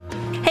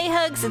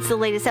Hugs. It's the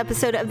latest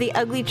episode of The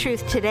Ugly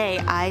Truth. Today,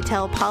 I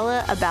tell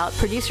Paula about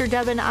producer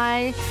Deb and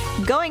I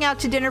going out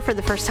to dinner for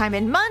the first time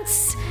in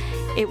months.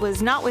 It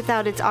was not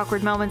without its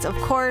awkward moments, of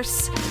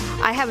course.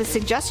 I have a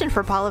suggestion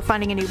for Paula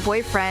finding a new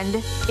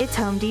boyfriend. It's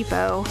Home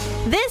Depot.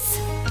 This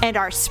and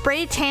our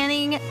spray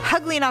tanning,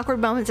 ugly and awkward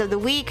moments of the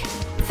week.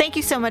 Thank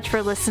you so much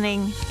for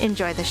listening.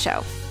 Enjoy the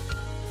show.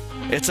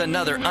 It's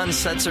another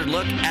uncensored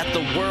look at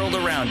the world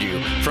around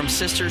you, from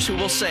sisters who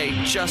will say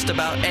just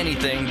about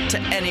anything to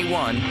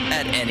anyone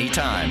at any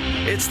time.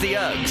 It's the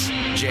Uggs.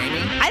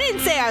 Jamie? I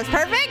didn't say I was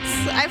perfect.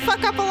 I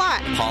fuck up a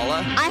lot.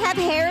 Paula? I have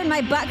hair in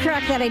my butt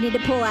crack that I need to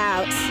pull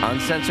out.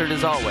 Uncensored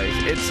as always,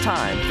 it's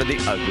time for the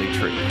Ugly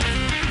Truth.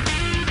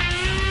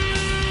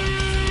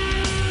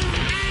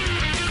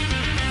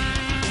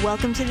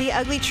 Welcome to The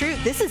Ugly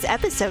Truth. This is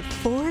episode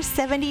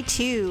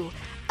 472.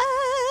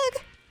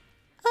 Ugh.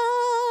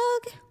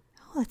 Ugh.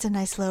 Oh, that's a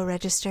nice low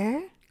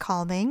register.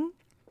 Calming.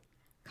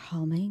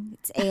 Calming.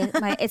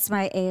 It's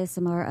my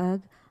ASMR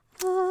Ugg.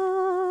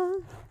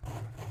 Ugh.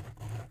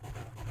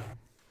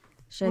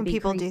 When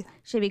people do.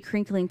 Should I be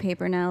crinkling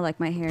paper now, like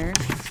my hair?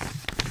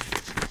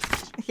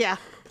 Yeah.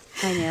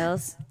 My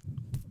nails.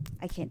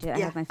 I can't do it.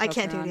 Yeah, I have my I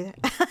filter can't do on. it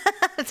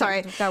either.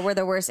 Sorry. God, we're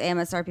the worst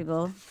AMSR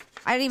people.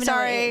 I don't even know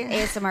what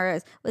ASMR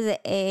is. Was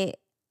it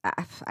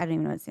I don't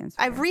even know what it stands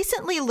for. I've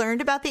recently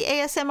learned about the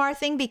ASMR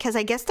thing because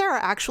I guess there are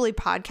actually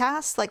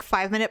podcasts, like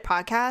 5-minute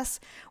podcasts,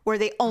 where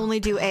they only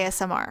do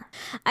ASMR.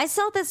 I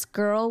saw this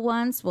girl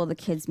once. Well, the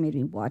kids made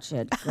me watch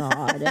it.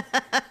 God.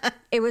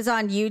 It was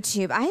on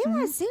YouTube. I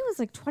want to say it was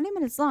like 20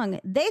 minutes long.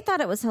 They thought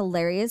it was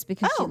hilarious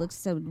because she looked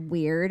so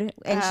weird.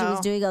 And she was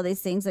doing all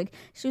these things. Like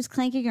she was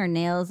clanking her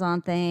nails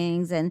on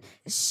things. And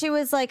she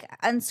was like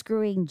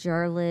unscrewing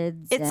jar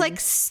lids. It's like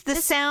the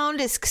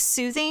sound is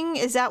soothing.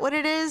 Is that what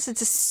it is?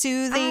 It's a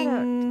soothing.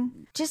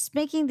 Just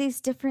making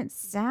these different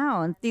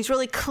sounds. These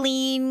really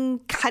clean,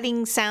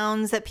 cutting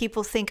sounds that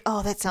people think,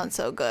 oh, that sounds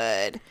so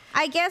good.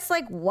 I guess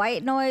like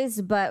white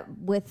noise, but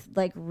with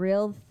like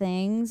real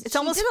things. She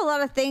did a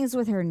lot of things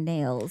with her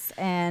nails,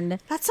 and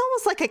that's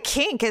almost like a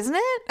kink, isn't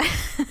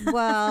it?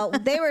 Well,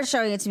 they were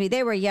showing it to me.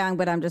 They were young,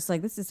 but I'm just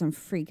like, this is some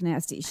freak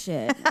nasty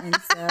shit. And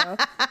so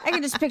I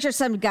can just picture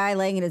some guy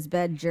laying in his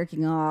bed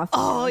jerking off.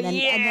 Oh,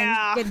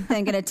 and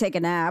then gonna take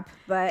a nap.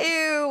 But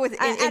ew, and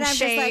I'm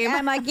shame.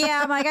 just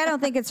like, I don't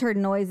think it's her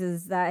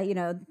noises that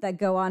that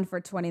go on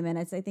for 20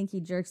 minutes. I think he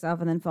jerks off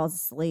and then falls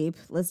asleep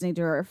listening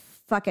to her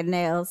fucking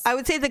nails. I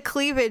would say the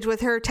cleavage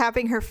with her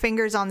tapping her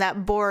fingers on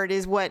that board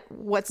is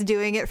what's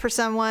doing it for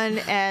someone,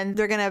 and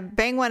they're gonna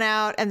bang one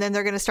out and then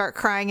they're gonna start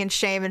crying in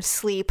shame and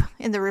sleep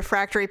in the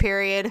refractory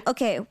period.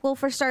 Okay, well,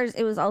 for starters,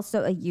 it was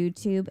also a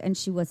YouTube, and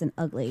she wasn't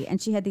ugly,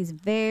 and she had these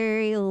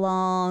very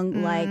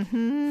long, like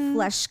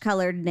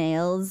flesh-colored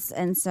nails,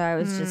 and so I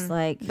was just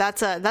like,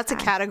 that's a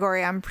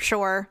category, I'm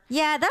sure.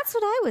 Yeah, that's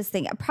what I was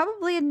thinking.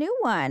 Probably a new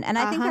one, and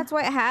I think that's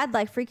why it had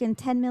like freaking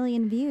 10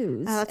 million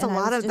views. That's a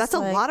lot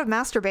of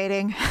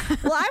masturbating.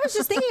 Well, I was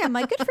just thinking, I'm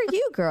like, good for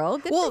you, girl.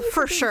 Good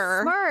for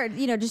sure. Smart,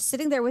 just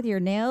sitting there with your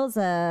nails.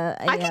 I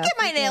could get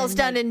my nails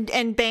done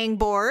and bang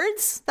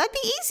boards. That'd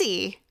be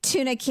easy.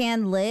 Tuna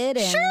can lid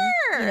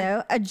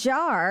and a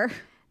jar.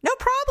 No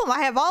problem.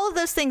 I have all of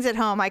those things at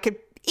home. I could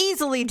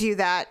easily do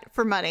that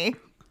for money.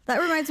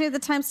 That reminds me of the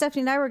time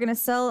Stephanie and I were going to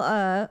sell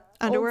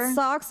underwear old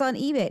socks on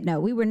eBay. No,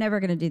 we were never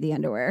going to do the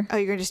underwear. Oh,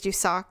 you're going to just do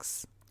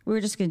socks? We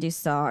were just going to do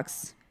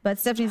socks. But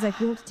Stephanie's like,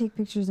 we have to take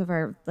pictures of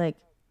our like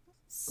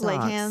socks. Leg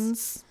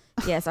hands.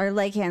 Yes, our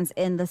leg hands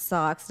in the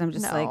socks. And I'm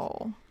just like,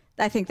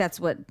 I think that's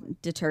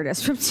what deterred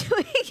us from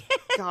doing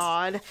it.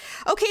 God.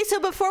 Okay, so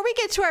before we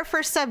get to our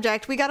first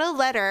subject, we got a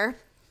letter.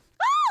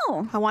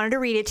 Oh! I wanted to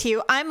read it to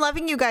you. I'm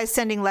loving you guys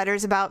sending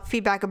letters about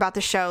feedback about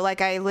the show.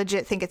 Like, I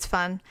legit think it's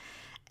fun.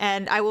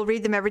 And I will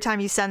read them every time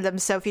you send them.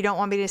 So if you don't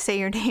want me to say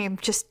your name,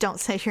 just don't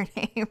say your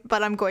name.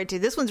 But I'm going to.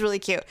 This one's really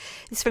cute.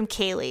 It's from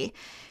Kaylee.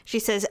 She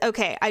says,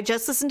 okay, I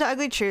just listened to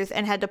Ugly Truth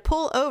and had to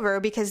pull over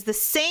because the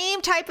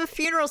same type of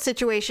funeral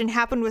situation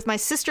happened with my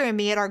sister and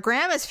me at our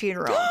grandma's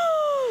funeral.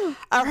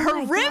 A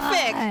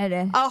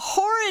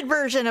horrid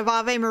version of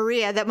Ave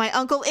Maria that my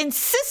uncle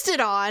insisted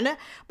on.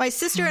 My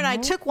sister and I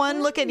took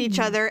one look at each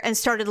other and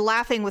started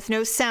laughing with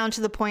no sound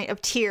to the point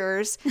of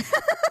tears.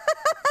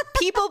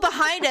 People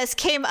behind us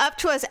came up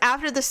to us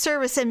after the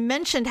service and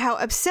mentioned how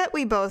upset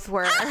we both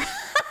were.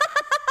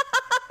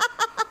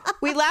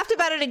 We laughed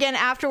about it again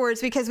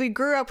afterwards because we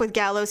grew up with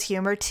gallows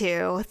humor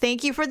too.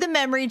 Thank you for the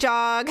memory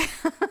jog.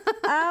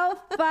 Oh,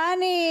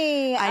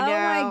 funny. I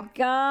know. Oh my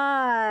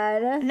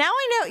God. Now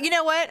I know. You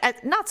know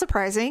what? Not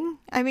surprising.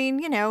 I mean,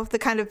 the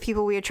kind of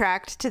people we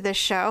attract to this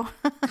show.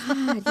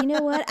 God, you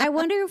know what? I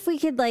wonder if we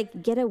could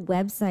like get a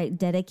website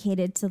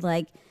dedicated to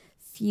like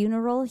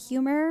funeral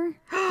humor.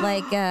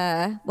 Like,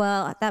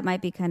 well, that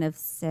might be kind of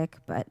sick,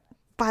 but.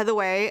 By the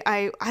way,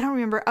 I don't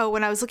remember. Oh,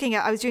 when I was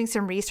doing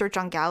some research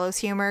on gallows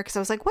humor because I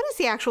was like, what is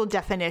the actual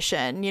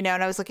definition? And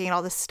I was looking at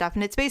all this stuff,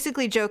 and it's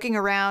basically joking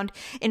around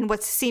in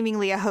what's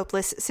seemingly a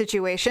hopeless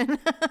situation,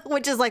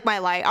 which is like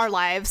our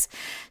lives.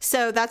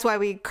 So that's why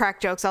we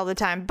crack jokes all the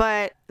time.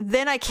 But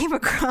then I came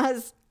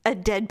across a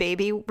dead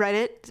baby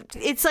Reddit.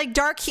 It's like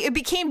it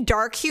became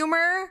dark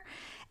humor,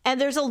 and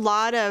there's a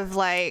lot of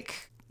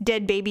like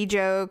dead baby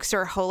jokes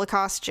or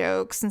Holocaust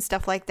jokes and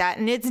stuff like that,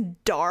 and it's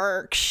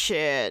dark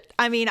shit.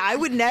 I mean, I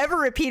would never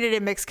repeat it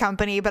in mixed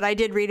company, but I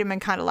did read them and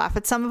kind of laugh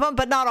at some of them,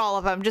 but not all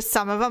of them, just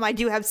some of them. I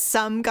do have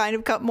some kind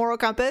of moral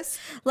compass.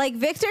 Like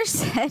Victor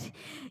said,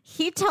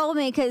 he told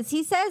me, because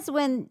he says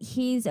when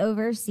he's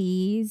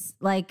overseas,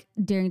 like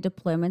during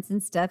deployments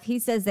and stuff, he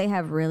says they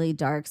have really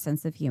dark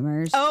sense of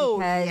humor. Oh,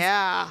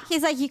 yeah.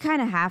 He's like, you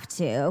kind of have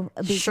to.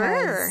 Because,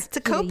 sure. It's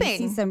a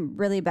coping. You see some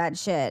really bad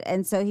shit.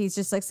 And so he's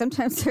just like,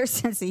 sometimes their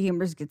sense of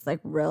humor gets like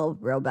real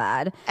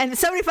bad. And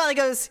somebody finally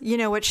goes, you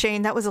know what,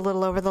 Shane, that was a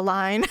little over the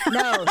line.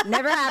 No,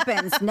 never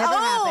happens. Never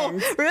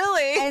happens.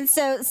 Really? And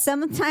so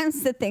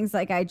sometimes the things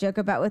like I joke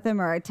about with him,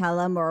 or I tell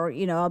him, or,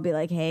 you know, I'll be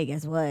like, hey,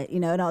 guess what?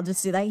 You know, and I'll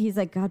just do that. He's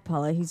like, God,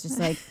 Paula. He's just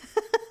like,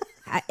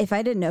 if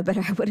I didn't know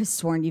better, I would have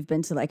sworn you've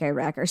been to like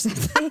Iraq or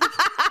something.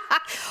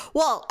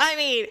 Well, I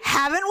mean,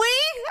 haven't we?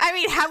 I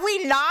mean, have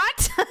we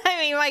not? I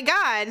mean, my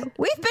God.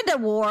 We've been to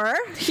war,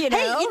 you know?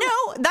 Hey, you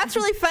know, that's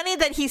really funny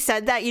that he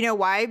said that. You know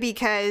why?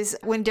 Because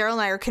when Daryl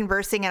and I are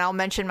conversing, and I'll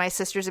mention my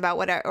sisters about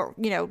what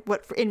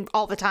in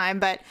all the time,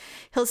 but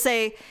he'll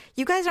say,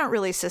 you guys aren't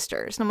really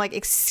sisters. And I'm like,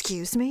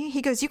 excuse me?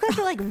 He goes, you guys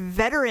are like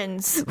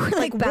veterans. We're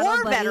like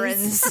war buddies.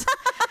 Veterans.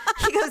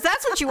 He goes,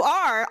 that's what you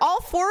are.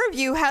 All four of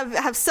you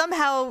have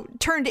somehow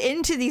turned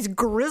into these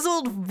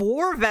grizzled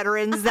war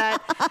veterans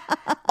that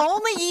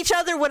only each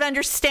other would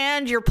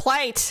understand your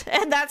plight.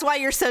 And that's why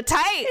you're so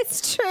tight.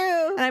 It's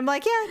true. And I'm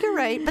like, yeah, you're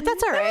right. But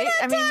that's all right.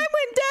 That time when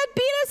Dad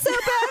beat us so bad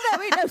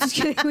that no, just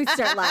kidding. We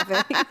start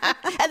laughing.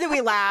 And then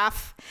we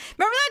laugh.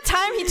 Remember that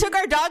time he took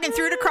our dog and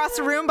threw it across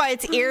the room by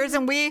its ears,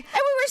 and we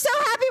were so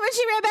happy when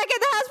she ran back in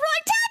the house. We're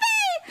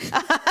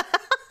like, Tabby!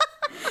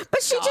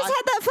 But she just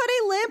had that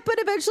funny limp, but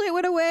eventually it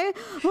went away.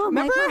 Oh,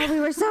 Remember? My God, we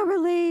were so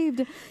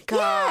relieved. God.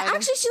 Yeah,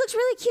 actually, she looks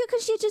really cute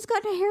because she had just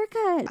gotten a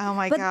haircut. Oh,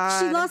 my but God.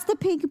 She lost the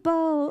pink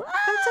bow.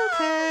 That's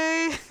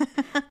okay.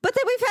 But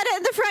then we've had it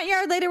in the front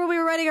yard later when we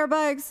were riding our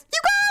bikes. You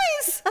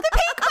guys! The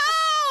pink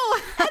bow!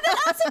 And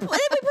then we put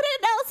it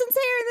in Allison's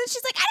hair, and then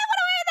she's like, I don't want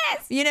to wear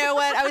this. You know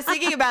what? I was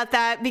thinking about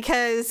that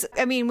because,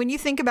 I mean, when you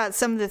think about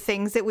some of the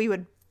things that we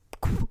would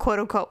quote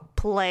unquote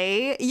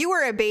play, you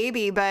were a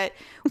baby, but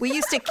we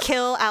used to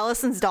kill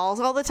Allison's dolls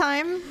all the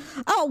time.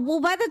 Oh, well,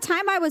 by the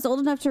time I was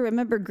old enough to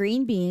remember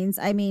green beans,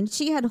 I mean,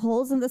 she had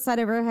holes in the side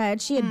of her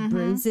head. She had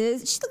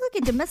bruises. She looked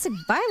like a domestic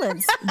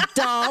violence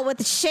doll with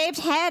a shaved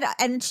head,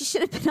 and she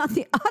should have been on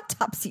the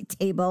autopsy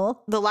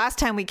table. The last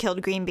time we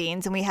killed green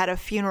beans, and we had a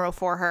funeral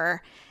for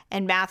her,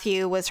 and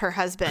Matthew was her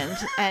husband,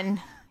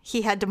 and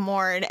he had to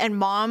mourn, and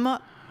Mom,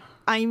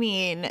 I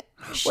mean,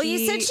 well,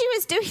 you said she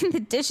was doing the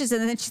dishes,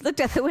 and then she looked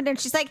out the window and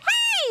she's like,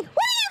 hey, what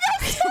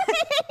are you guys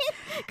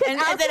doing?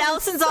 And then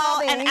Allison's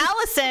all, and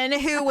Allison,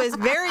 who was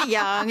very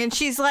young, and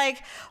she's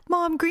like,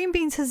 Mom, green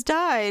beans has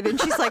died. And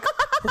she's like,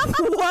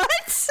 what?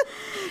 She's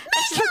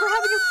like, we're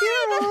having a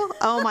funeral.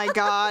 Oh my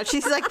God.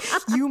 She's like,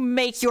 you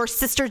make your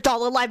sister's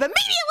doll alive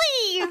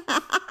immediately.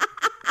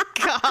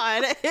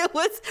 God, we're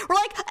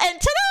like,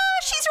 and ta-da,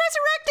 she's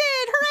resurrected.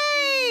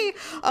 Hooray.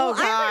 Oh, well,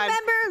 God. I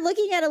remember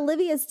looking at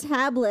Olivia's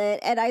tablet,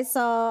 and I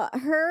saw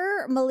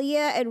her,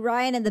 Malia, and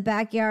Ryan in the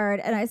backyard,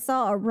 and I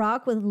saw a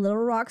rock with little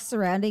rocks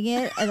surrounding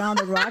it, and on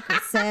the rock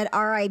it said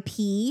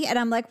R.I.P. And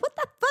I'm like, what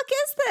the fuck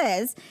is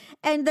this?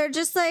 And they're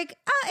just like, it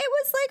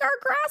was like our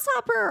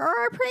grasshopper or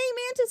our praying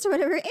mantis or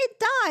whatever. It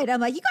died. I'm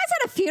like, you guys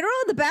had a funeral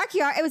in the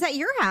backyard? It was at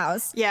your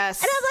house.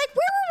 Yes. And I'm like,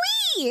 where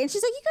were we? And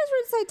she's like, you guys were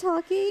inside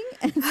talking.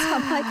 And so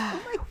I'm like,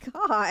 oh my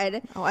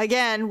God. Oh,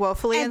 again,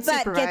 woefully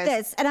unsupervised. But get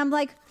this. And I'm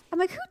like, who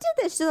did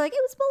this? She's like,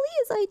 it was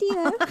Malia's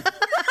idea.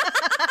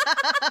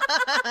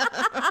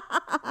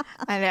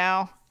 I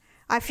know.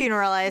 I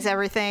funeralize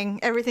everything.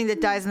 Everything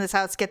that dies in this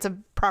house gets a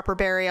proper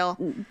burial.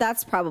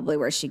 That's probably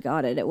where she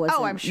got it. It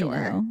wasn't. Oh, I'm sure.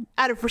 You know.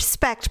 Out of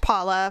respect,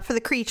 Paula, for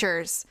the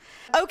creatures.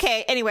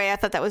 Okay. Anyway, I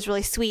thought that was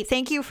really sweet.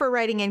 Thank you for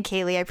writing in,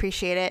 Kaylee. I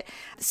appreciate it.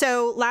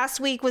 So last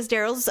week was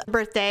Daryl's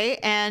birthday,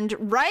 and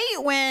right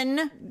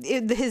when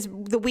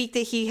the week that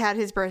he had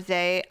his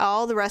birthday,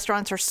 all the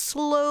restaurants are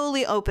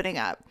slowly opening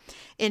up.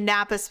 In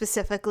Napa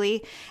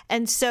specifically.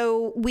 And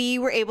so we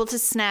were able to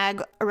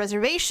snag a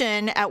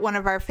reservation at one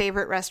of our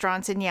favorite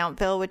restaurants in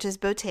Yountville, which is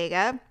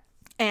Bottega.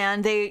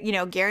 And they,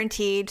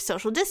 guaranteed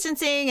social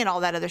distancing and all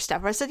that other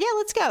stuff. I said, yeah,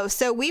 let's go.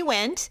 So we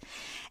went,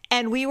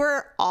 and we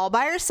were all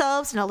by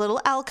ourselves in a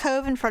little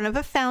alcove in front of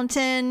a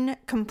fountain,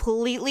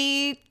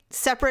 completely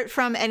separate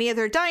from any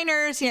other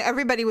diners.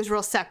 Everybody was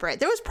real separate.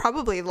 There was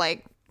probably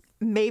like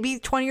maybe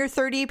 20 or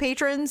 30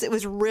 patrons. It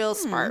was real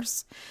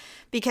sparse.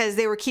 Because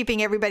they were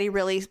keeping everybody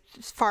really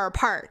far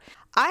apart.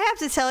 I have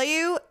to tell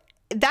you,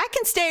 that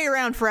can stay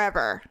around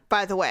forever,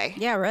 by the way.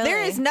 Yeah, really.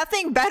 There is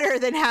nothing better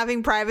than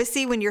having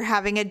privacy when you're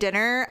having a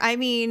dinner. I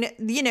mean,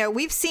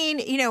 we've seen,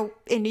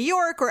 in New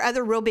York or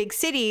other real big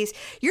cities,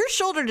 you're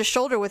shoulder to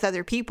shoulder with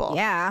other people.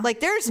 Yeah. Like,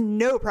 there's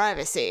no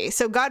privacy.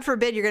 So God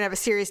forbid you're going to have a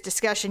serious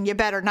discussion. You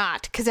better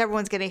not, because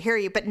everyone's going to hear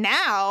you. But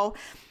now,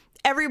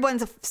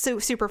 everyone's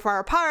super far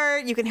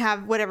apart. You can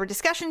have whatever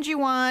discussions you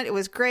want. It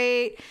was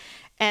great.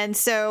 And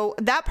so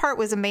that part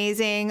was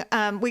amazing.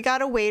 We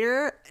got a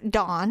waiter,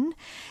 Dawn,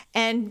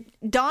 and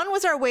Dawn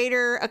was our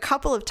waiter a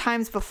couple of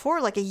times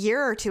before, like a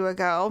year or two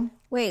ago.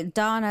 Wait,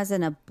 Dawn as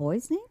in a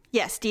boy's name?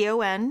 Yes,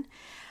 Don.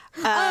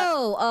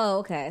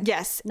 Okay.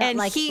 Yes, Not and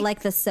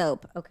like the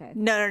soap. Okay.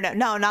 No,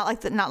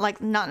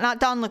 not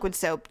Dawn liquid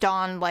soap.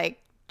 Dawn,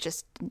 like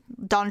just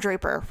Don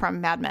Draper from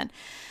Mad Men.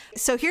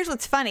 So here's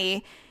what's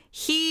funny: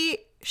 he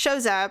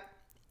shows up,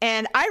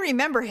 and I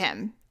remember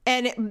him.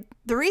 And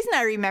the reason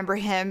I remember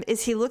him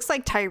is he looks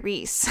like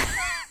Tyrese.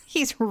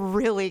 He's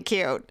really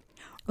cute.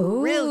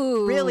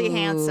 Ooh. Really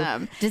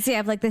handsome. Does he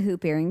have like the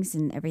hoop earrings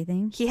and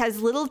everything? He has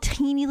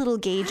teeny little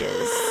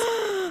gauges.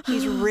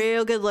 He's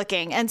real good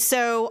looking. And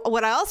so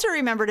what I also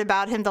remembered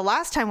about him the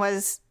last time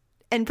was,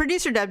 and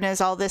producer Deb knows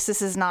all this.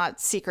 This is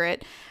not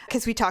secret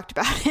because we talked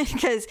about it,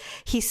 because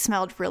he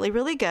smelled really,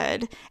 really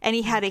good. And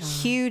he had a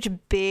huge,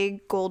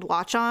 big gold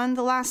watch on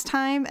the last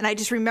time. And I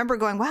just remember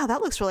going, wow,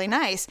 that looks really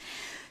nice.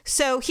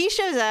 So he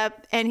shows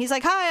up and he's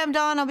like, hi, I'm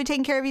Don. I'll be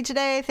taking care of you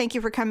today. Thank you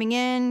for coming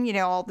in. You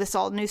know,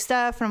 all new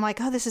stuff. And I'm like,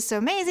 oh, this is so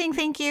amazing.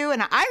 Thank you.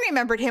 And I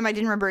remembered him. I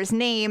didn't remember his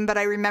name, but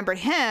I remembered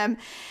him.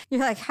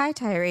 You're like, hi,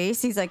 Tyrese.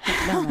 He's like,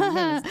 no, my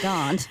name is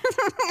Don.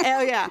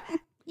 Oh, yeah.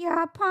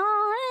 Your pony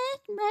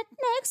right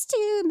next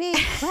to me,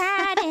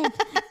 riding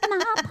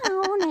my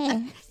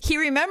pony. He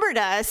remembered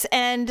us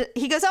and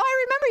he goes, oh,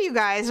 I remember you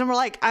guys. And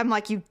I'm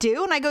like, you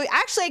do? And I go,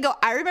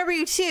 I remember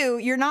you too.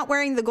 You're not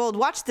wearing the gold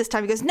watch this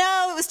time. He goes,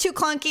 no, it was too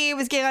clunky. It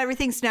was getting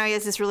everything. So now he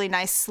has this really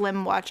nice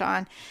slim watch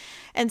on.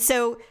 And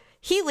so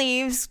he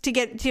leaves to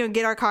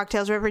get our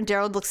cocktails. Reverend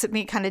Daryl looks at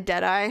me kind of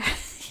dead eye.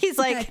 He's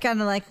like, kind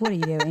of like, what are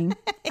you doing?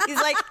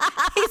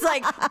 he's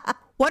like,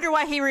 wonder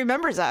why he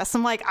remembers us.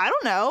 I'm like, I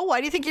don't know. Why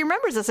do you think he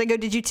remembers us? I go,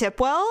 did you tip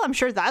well? I'm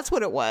sure that's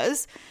what it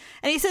was.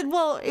 And he said,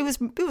 well, it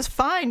was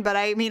fine. But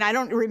I mean, I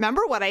don't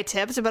remember what I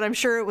tipped, but I'm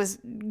sure it was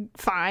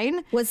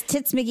fine. Was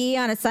Tits McGee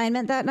on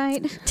assignment that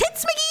night?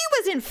 Tits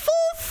McGee was in full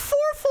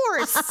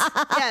force.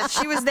 Yes,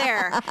 she was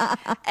there.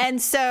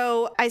 And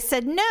so I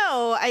said,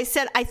 no. I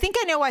said, I think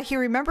I know why he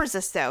remembers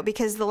us, though,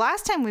 because the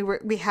last time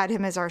we had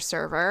him as our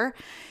server,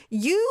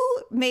 you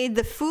made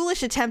the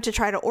foolish attempt to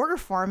try to order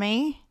for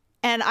me,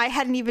 and I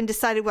hadn't even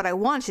decided what I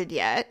wanted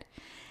yet.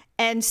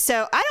 And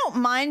so I don't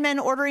mind men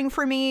ordering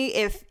for me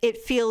if it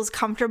feels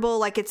comfortable,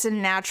 like it's a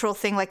natural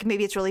thing, like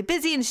maybe it's really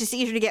busy and it's just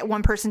easier to get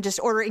one person just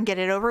order it and get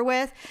it over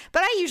with.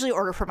 But I usually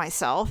order for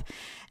myself.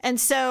 And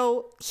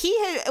so he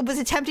was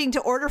attempting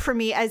to order for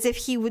me as if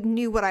he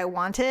knew what I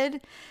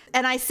wanted.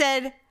 And I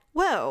said,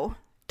 whoa,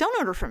 don't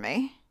order for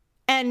me.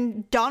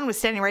 And Dawn was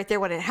standing right there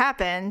when it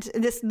happened,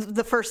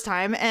 the first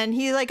time. And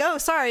he's like, oh,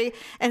 sorry.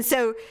 And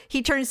so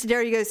he turns to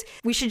Derry, he goes,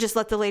 we should just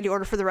let the lady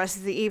order for the rest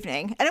of the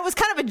evening. And it was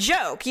kind of a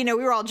joke. You know,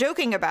 we were all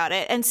joking about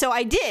it. And so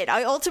I did.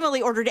 I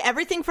ultimately ordered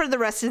everything for the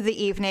rest of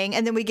the evening.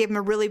 And then we gave him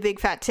a really big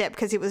fat tip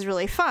because it was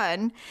really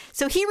fun.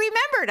 So he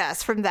remembered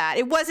us from that.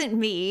 It wasn't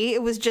me.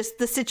 It was just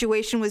the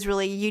situation was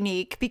really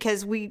unique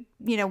because we,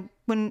 you know,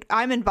 when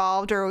I'm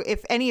involved or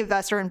if any of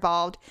us are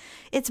involved,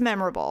 it's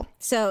memorable.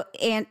 So,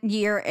 and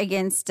you're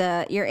against,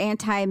 you're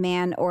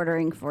anti-man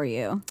ordering for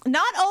you.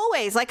 Not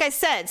always. Like I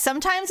said,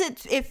 sometimes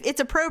if it's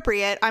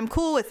appropriate, I'm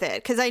cool with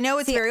it because I know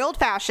it's very old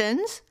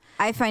fashioned.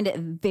 I find it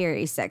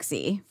very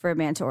sexy for a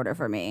man to order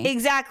for me.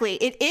 Exactly.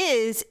 It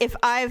is if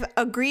I've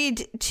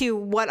agreed to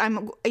what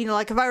I'm, you know,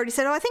 like if I already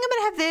said, oh, I think I'm going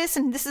to have this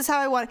and this is how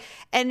I want.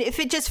 And if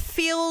it just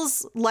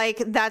feels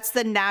like that's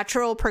the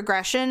natural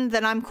progression,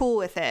 then I'm cool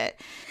with it.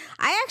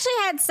 I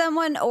actually had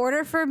someone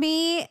order for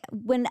me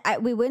when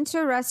we went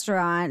to a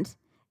restaurant,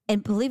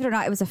 and believe it or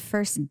not, it was a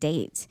first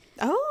date.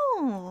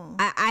 Oh.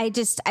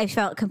 I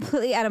felt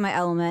completely out of my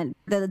element.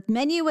 The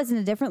menu was in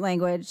a different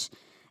language,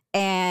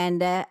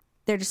 and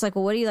they're just like,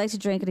 well, what do you like to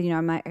drink? And, you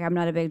know, I'm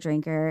not a big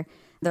drinker.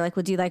 They're like,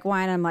 well, do you like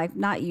wine? I'm like,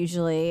 not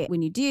usually.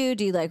 When you do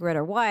you like red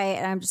or white?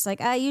 And I'm just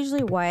like,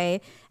 usually white.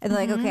 And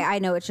they're like, okay, I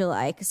know what you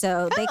like.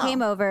 So they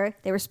came over.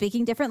 They were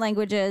speaking different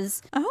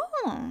languages.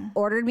 Oh.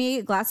 Ordered me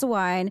a glass of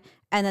wine.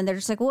 And then they're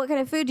just like, well, what kind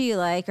of food do you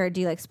like? Or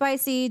do you like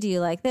spicy? Do you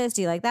like this?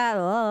 Do you like that?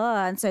 Blah, blah,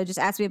 blah. And so just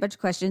asked me a bunch of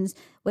questions.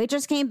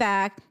 Waitress came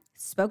back,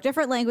 spoke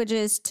different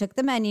languages, took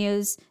the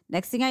menus.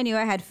 Next thing I knew,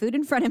 I had food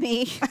in front of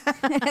me.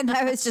 And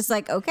I was just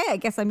like, okay, I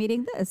guess I'm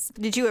eating this.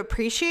 Did you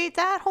appreciate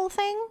that whole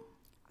thing?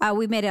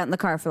 We made it out in the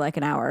car for like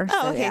an hour.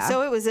 Oh, okay. Yeah.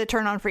 So it was a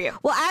turn on for you.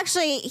 Well,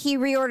 actually, he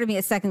reordered me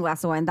a second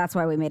glass of wine. That's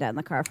why we made it in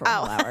the car for a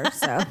whole hour.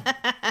 So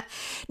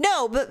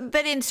no, but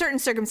in certain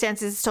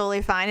circumstances, it's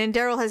totally fine. And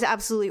Daryl has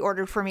absolutely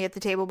ordered for me at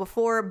the table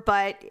before.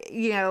 But,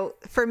 you know,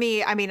 for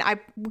me, I mean,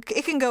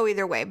 it can go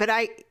either way. But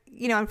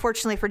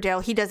unfortunately for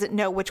Daryl, he doesn't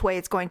know which way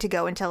it's going to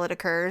go until it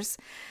occurs.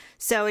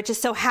 So it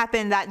just so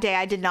happened that day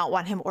I did not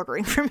want him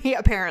ordering for me,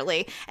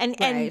 apparently. And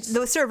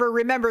the server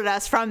remembered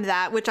us from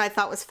that, which I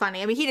thought was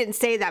funny. I mean, he didn't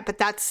say that, but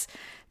that's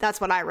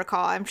what I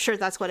recall. I'm sure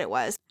that's what it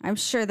was. I'm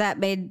sure that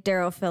made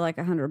Daryl feel like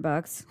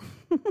 $100.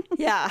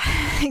 Yeah,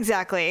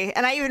 exactly.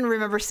 And I even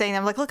remember saying,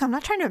 I'm like, look, I'm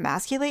not trying to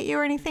emasculate you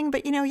or anything,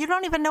 but you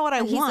don't even know what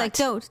I want. He's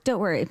like, don't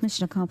worry.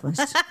 Mission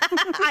accomplished.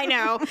 I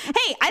know.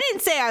 Hey, I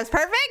didn't say I was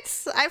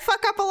perfect. I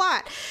fuck up a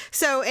lot.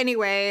 So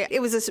anyway,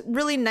 it was a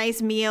really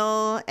nice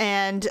meal.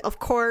 And of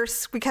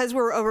course, because we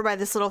were over by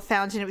this little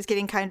fountain, it was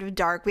getting kind of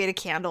dark. We had a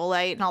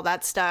candlelight and all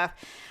that stuff.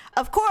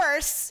 Of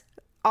course,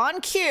 on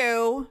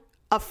cue,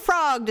 a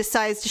frog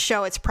decides to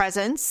show its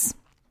presence.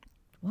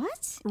 What?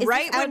 Is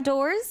right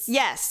outdoors?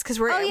 Yes, because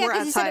we're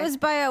outside. You said it was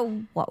by a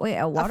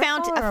waterfall a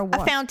fountain, a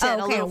little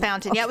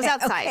fountain. Okay. Yeah, it was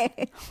outside.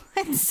 Okay.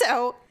 And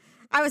so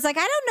I was like,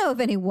 I don't know of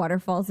any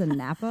waterfalls in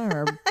Napa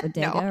or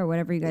Bodega or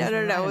whatever you guys.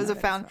 No, it was a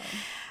fountain.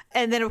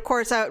 And then, of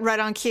course, right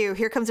on cue,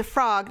 here comes a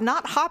frog,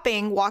 not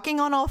hopping, walking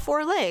on all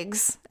four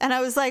legs. And I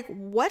was like,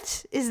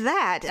 what is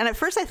that? And at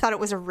first I thought it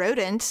was a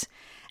rodent.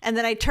 And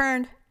then I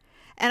turned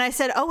and I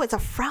said, oh, it's a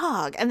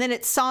frog. And then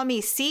it saw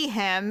me see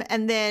him.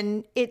 And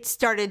then it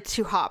started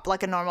to hop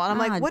like a normal. And I'm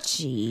like, what?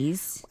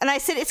 Jeez. And I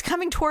said, it's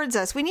coming towards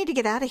us. We need to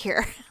get out of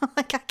here. I'm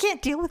like, I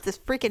can't deal with this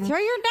freaking... Throw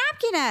your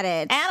napkin at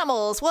it.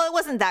 Animals. Well, it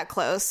wasn't that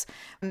close.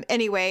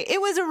 Anyway, it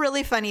was a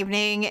really fun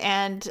evening.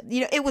 And,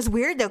 it was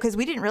weird, though, because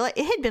we didn't realize...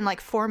 It had been like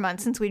 4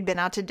 months since we'd been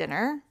out to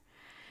dinner.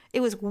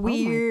 It was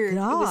weird. Oh,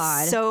 my God.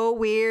 It was so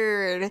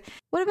weird.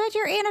 What about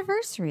your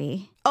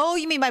anniversary? Oh,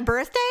 you mean my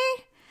birthday?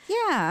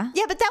 Yeah.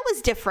 Yeah, but that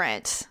was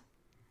different.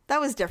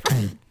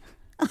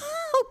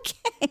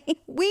 Okay.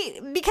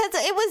 Because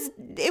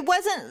it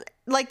wasn't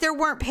like there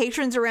weren't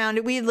patrons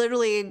around. We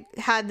literally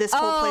had this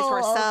whole place to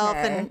ourselves.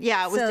 Okay. And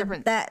yeah, it was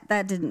different.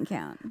 That didn't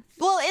count.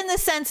 Well, in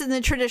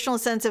the traditional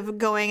sense of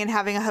going and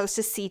having a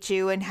hostess seat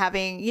you and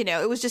having,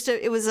 it was just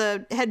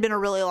had been a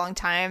really long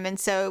time. And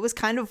so it was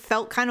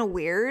felt kind of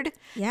weird.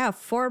 Yeah.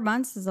 4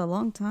 months is a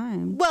long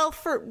time. Well,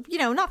 for,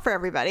 not for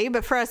everybody,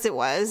 but for us it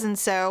was. And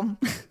so,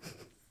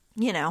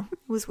 it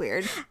was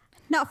weird.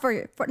 Not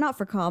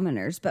for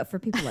commoners, but for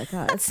people like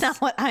us. That's not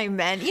what I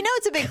meant.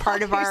 It's a big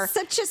part of our...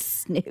 such a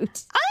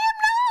snoot.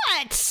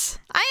 I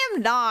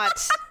am not.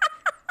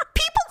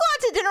 People go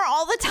out to dinner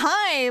all the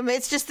time.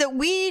 It's just that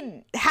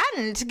we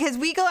hadn't, because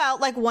we go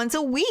out like once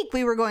a week.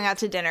 We were going out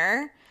to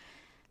dinner.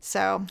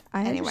 So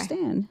I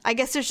understand. I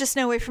guess there's just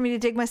no way for me to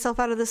dig myself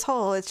out of this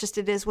hole. It's just,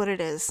 it is what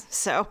it is.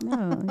 So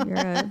no,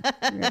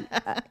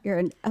 you're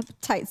an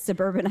uptight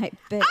suburbanite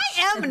bitch.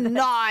 I am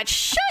not.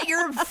 Shut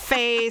your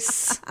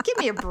face. Give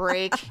me a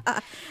break.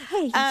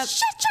 Hey,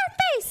 shut your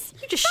face.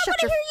 You just hear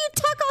you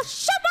talk. I'll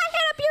shove my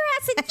hand up your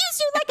ass and use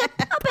you like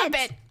a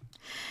puppet.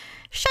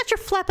 Shut your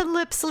flapping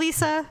lips,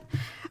 Lisa.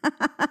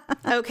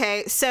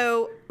 Okay,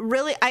 so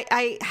really,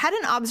 I had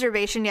an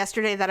observation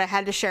yesterday that I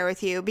had to share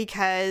with you,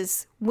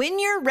 because when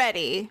you're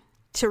ready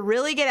to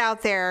really get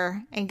out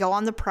there and go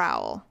on the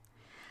prowl,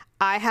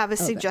 I have a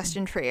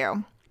suggestion for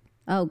you.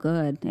 Oh,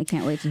 good. I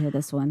can't wait to hear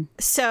this one.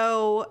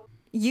 So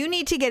you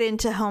need to get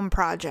into home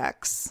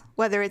projects,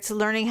 whether it's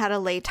learning how to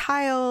lay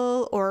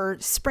tile or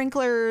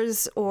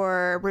sprinklers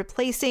or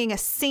replacing a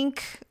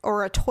sink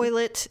or a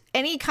toilet,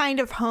 any kind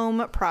of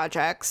home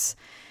projects.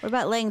 What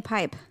about laying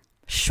pipe?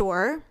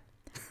 Sure.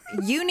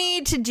 You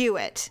need to do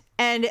it.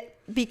 And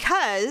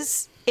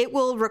because it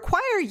will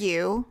require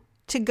you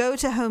to go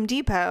to Home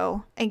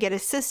Depot and get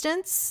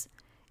assistance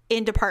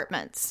in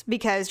departments,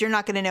 because you're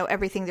not going to know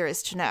everything there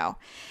is to know.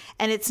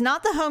 And it's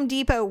not the Home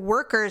Depot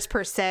workers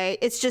per se.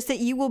 It's just that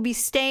you will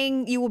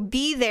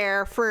be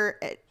there for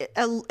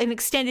an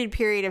extended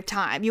period of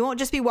time. You won't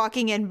just be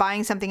walking in,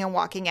 buying something and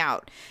walking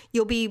out.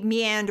 You'll be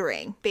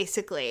meandering,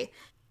 basically.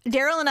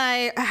 Daryl and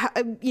I,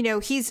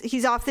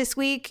 he's off this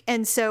week,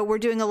 and so we're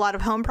doing a lot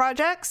of home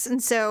projects,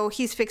 and so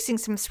he's fixing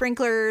some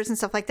sprinklers and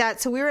stuff like that.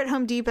 So we were at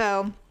Home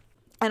Depot,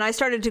 and I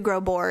started to grow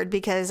bored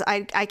because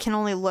I can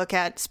only look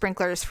at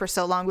sprinklers for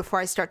so long before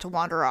I start to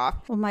wander off.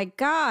 Oh my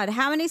God,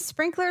 how many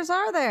sprinklers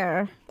are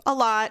there? A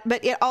lot,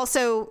 but it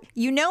also,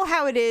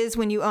 how it is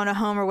when you own a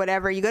home or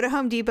whatever. You go to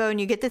Home Depot and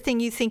you get the thing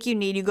you think you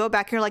need. You go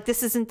back and you're like,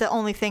 this isn't the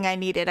only thing I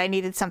needed. I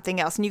needed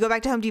something else. And you go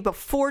back to Home Depot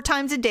 4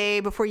 times a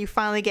day before you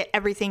finally get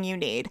everything you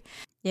need.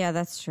 Yeah,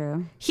 that's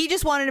true. He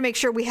just wanted to make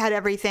sure we had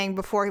everything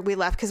before we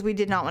left because we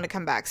did not want to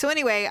come back. So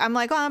anyway, I'm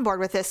like, I'm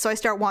bored with this. So I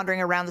start wandering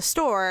around the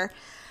store.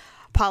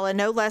 Paula,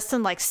 no less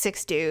than like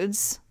 6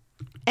 dudes.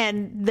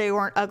 And they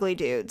weren't ugly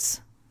dudes.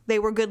 They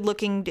were good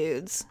looking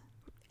dudes.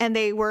 And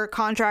they were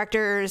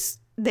contractors.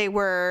 They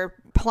were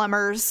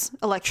plumbers,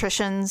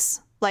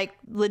 electricians, like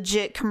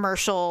legit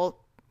commercial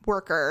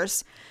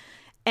workers,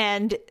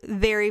 and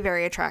very,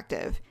 very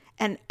attractive.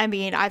 And I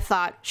mean, I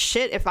thought,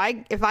 shit, if I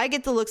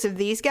get the looks of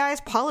these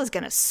guys, Paula's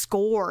going to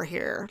score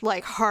here,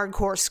 like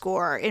hardcore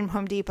score in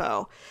Home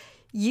Depot.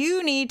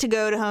 You need to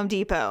go to Home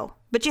Depot,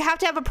 but you have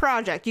to have a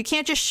project. You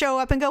can't just show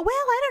up and go, well,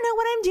 I don't know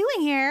what I'm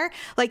doing here.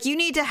 Like, you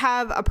need to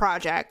have a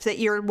project that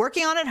you're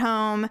working on at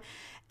home,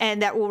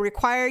 and that will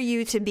require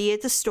you to be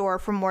at the store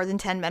for more than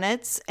 10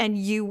 minutes. And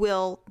you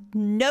will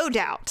no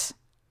doubt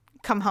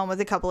come home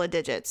with a couple of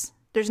digits.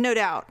 There's no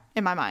doubt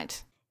in my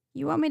mind.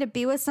 You want me to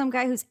be with some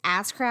guy whose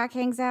ass crack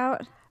hangs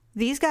out?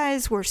 These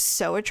guys were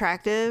so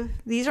attractive.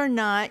 These are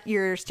not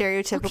your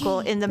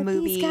stereotypical in the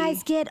movie. These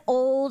guys get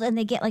old and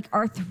they get like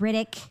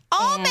arthritic.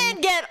 All men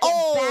get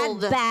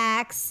old. Bad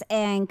backs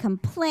and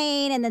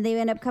complain, and then they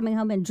end up coming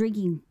home and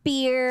drinking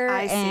beer.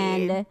 I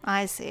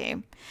see.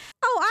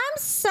 Oh, I'm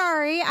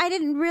sorry. I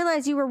didn't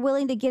realize you were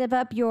willing to give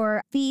up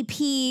your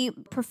VP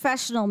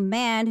professional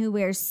man who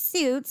wears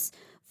suits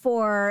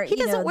for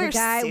the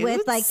guy suits.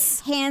 with like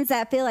hands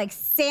that feel like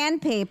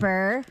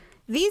sandpaper.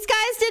 These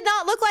guys did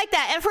not look like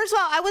that. And first of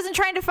all, I wasn't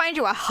trying to find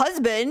you a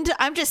husband.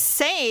 I'm just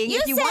saying. You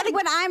said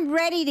when I'm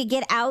ready to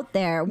get out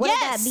there. What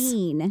does that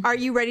mean? Are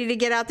you ready to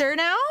get out there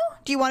now?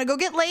 Do you want to go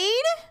get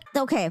laid?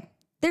 Okay.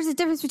 There's a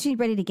difference between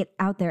ready to get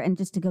out there and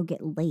just to go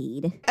get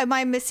laid. Am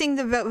I missing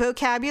the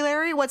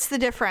vocabulary? What's the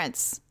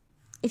difference?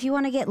 If you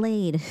want to get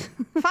laid.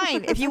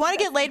 Fine. If you want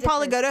to get laid,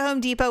 Paula, go to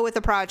Home Depot with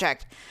a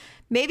project.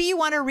 Maybe you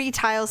want to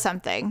retile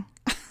something.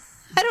 I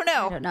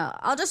don't know.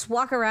 I'll just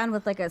walk around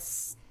with like a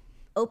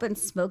open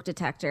smoke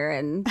detector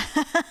and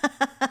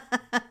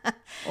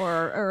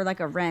or like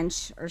a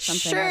wrench or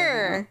something.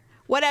 Sure.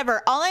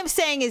 Whatever. All I'm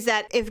saying is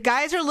that if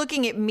guys are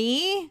looking at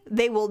me,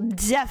 they will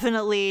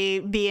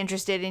definitely be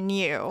interested in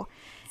you.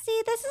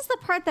 See, this is the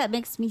part that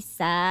makes me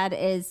sad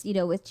is,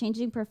 with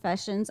changing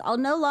professions, I'll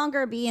no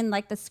longer be in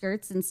like the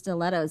skirts and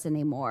stilettos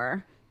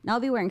anymore. Now I'll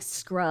be wearing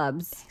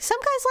scrubs. Some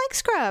guys like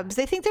scrubs.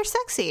 They think they're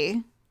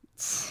sexy.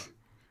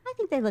 I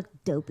think they look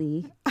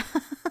dopey.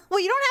 Well,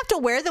 you don't have to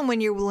wear them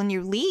when you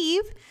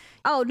leave.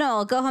 Oh, no.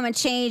 I'll go home and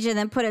change and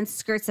then put in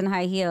skirts and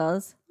high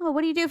heels. Oh,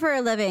 what do you do for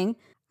a living?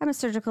 I'm a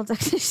surgical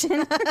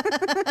technician.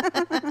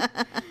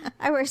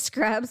 I wear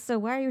scrubs, so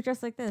why are you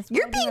dressed like this?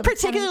 You're being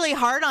particularly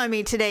hard on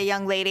me today,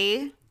 young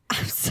lady.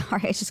 I'm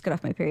sorry. I just got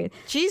off my period.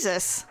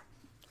 Jesus.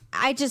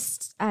 I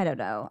don't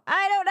know.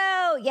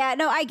 Yeah,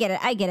 no, I get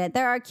it.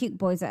 There are cute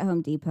boys at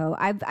Home Depot.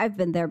 I've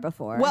been there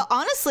before. Well,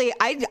 honestly,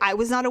 I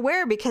was not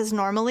aware because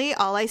normally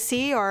all I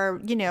see are,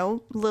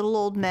 little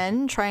old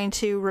men trying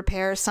to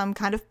repair some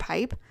kind of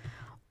pipe,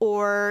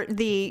 or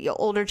the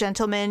older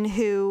gentleman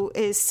who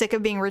is sick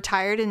of being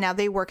retired and now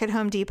they work at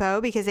Home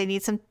Depot because they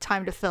need some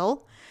time to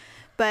fill.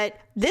 But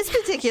this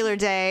particular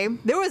day,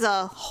 there was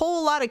a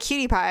whole lot of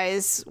cutie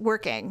pies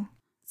working.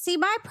 See,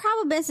 my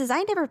problem is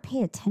I never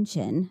pay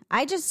attention.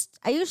 I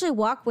usually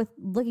walk with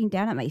looking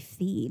down at my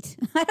feet.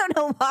 I don't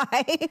know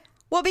why.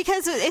 Well,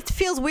 because it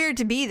feels weird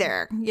to be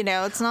there.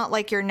 It's not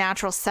like your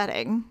natural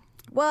setting.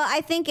 Well,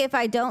 I think if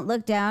I don't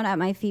look down at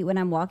my feet when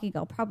I'm walking,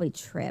 I'll probably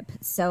trip.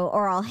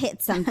 Or I'll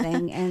hit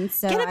something. And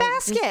so get a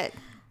basket.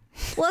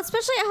 Well,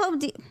 especially at Home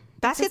Depot.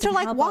 Baskets are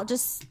like they're like I'll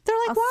walkers.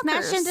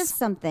 Smash into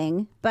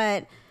something,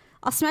 but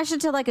I'll smash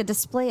into like a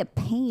display of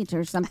paint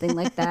or something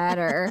like that,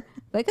 or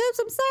like, oops,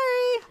 I'm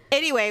sorry.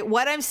 Anyway,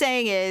 what I'm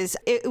saying is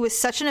it was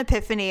such an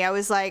epiphany. I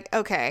was like,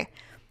 okay,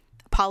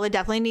 Paula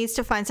definitely needs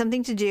to find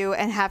something to do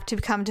and have to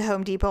come to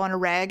Home Depot on a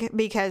reg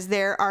because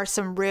there are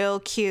some real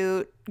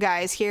cute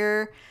guys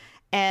here.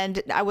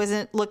 And I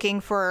wasn't looking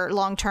for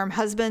long-term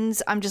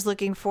husbands. I'm just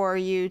looking for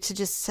you to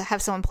just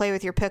have someone play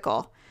with your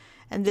pickle.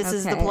 And this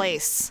is the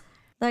place.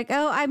 Like,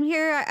 oh, I'm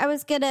here. I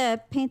was going to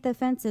paint the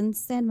fence and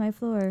sand my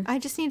floor. I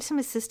just need some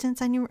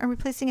assistance. I'm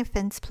replacing a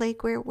fence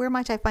plate. Where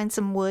might I find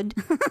some wood?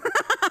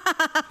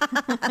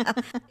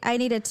 I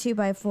need a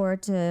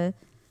 2x4 to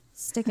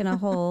stick in a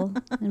hole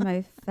in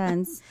my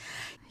fence.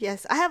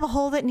 Yes, I have a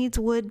hole that needs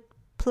wood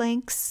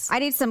planks. I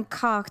need some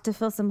caulk to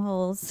fill some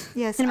holes.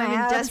 Yes, I'm in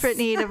desperate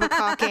need of a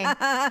caulking.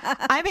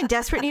 I'm in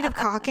desperate need of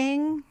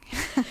caulking.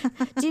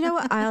 Do you know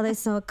what aisle they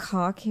sell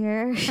caulk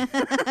here?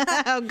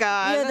 Oh,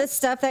 God. The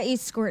stuff that you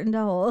squirt into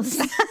holes.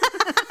 I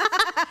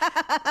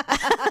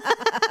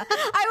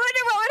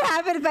wonder what would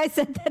happen if I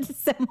said that to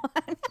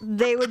someone.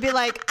 They would be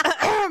like,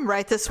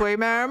 right this way,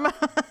 ma'am.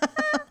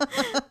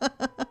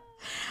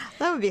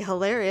 That would be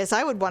hilarious.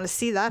 I would want to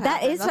see that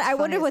happen. That is. I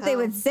wonder what they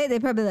would say.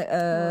 They'd probably be like,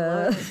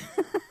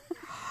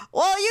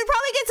 Well, you'd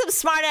probably get some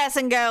smart ass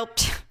and go,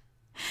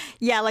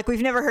 yeah, like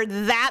we've never heard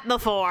that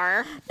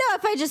before. No,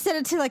 if I just sent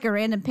it to like a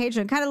random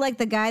patron, kind of like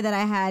the guy that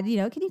I had,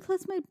 can you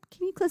close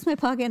my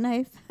pocket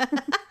knife?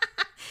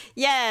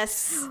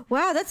 Yes.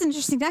 Wow, that's an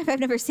interesting knife. I've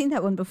never seen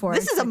that one before.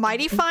 This is a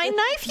mighty fine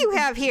knife you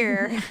have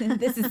here.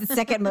 This is the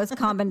second most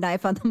common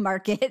knife on the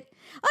market.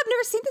 I've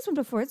never seen this one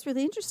before. It's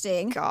really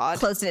interesting. God.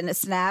 Closed it in a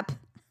snap.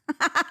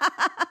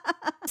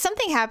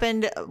 Something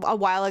happened a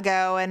while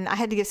ago and I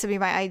had to give somebody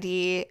my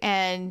ID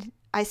and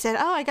I said,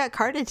 oh, I got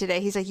carded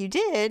today. He's like, you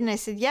did? And I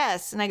said,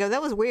 yes. And I go, that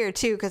was weird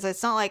too, because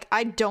it's not like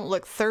I don't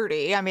look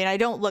 30. I mean, I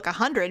don't look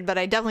 100, but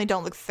I definitely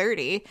don't look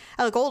 30.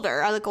 I look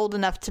older. I look old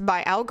enough to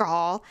buy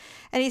alcohol.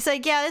 And he's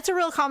like, yeah, it's a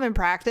real common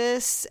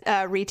practice,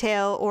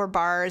 retail or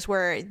bars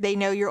where they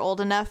know you're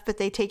old enough, but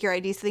they take your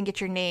ID so they can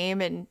get your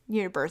name and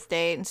your birth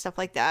date and stuff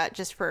like that.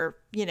 Just for,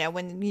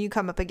 when you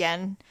come up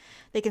again,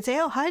 they can say,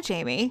 oh, hi,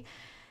 Jamie.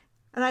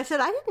 And I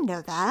said, I didn't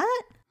know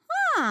that.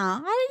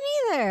 I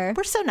didn't either.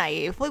 We're so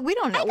naive. Like, we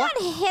don't know. I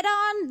got hit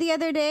on the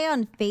other day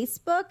on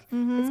Facebook.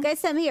 Mm-hmm. This guy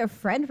sent me a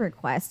friend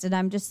request, and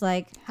I'm just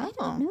like, I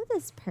don't know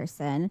this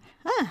person.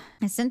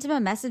 I sent him a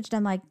message and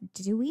I'm like,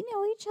 do we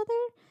know each other?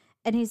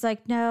 And he's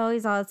like, no.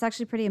 He's all, it's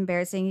actually pretty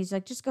embarrassing. He's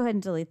like, just go ahead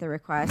and delete the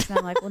request. And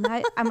I'm like, well,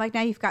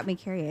 now you've got me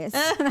curious.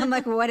 And I'm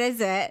like, what is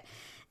it?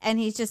 And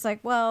he's just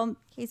like, well,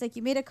 he's like,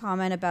 you made a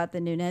comment about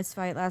the Nunes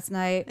fight last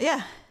night.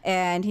 Yeah.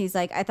 And he's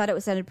like, I thought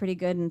it sounded pretty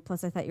good. And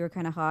plus I thought you were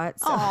kind of hot.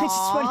 So I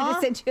just wanted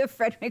to send you a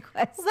friend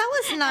request. Well, that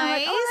was nice. I'm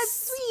like, oh,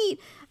 that's sweet.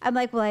 I'm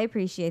like, well, I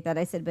appreciate that.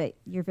 I said, but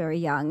you're very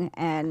young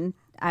and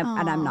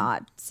I'm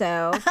not.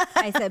 So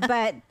I said,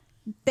 but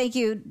thank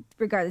you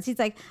regardless. He's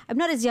like, I'm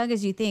not as young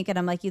as you think. And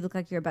I'm like, you look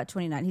like you're about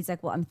 29. He's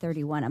like, well, I'm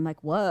 31. I'm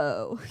like,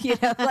 whoa,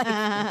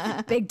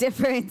 like big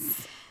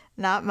difference.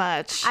 Not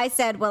much. I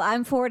said, well,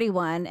 I'm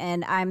 41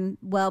 and I'm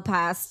well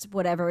past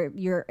whatever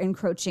you're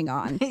encroaching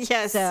on.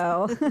 Yes.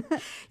 So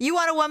you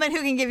want a woman who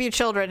can give you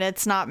children.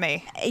 It's not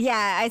me.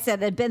 yeah, I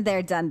said, I'd been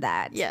there, done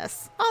that.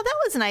 Yes. Oh, that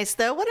was nice,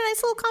 though. What a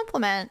nice little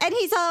compliment. And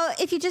he's all,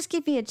 if you just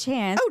give me a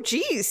chance. Oh,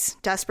 geez.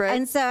 Desperate.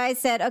 And so I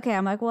said, okay,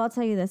 I'm like, well, I'll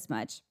tell you this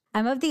much.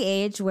 I'm of the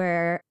age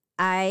where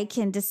I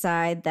can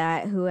decide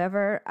that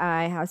whoever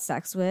I have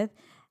sex with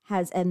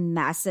has a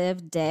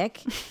massive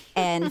dick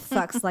and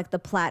fucks like the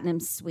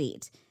platinum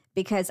suite.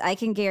 Because I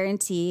can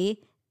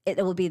guarantee it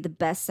will be the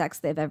best sex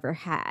they've ever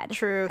had.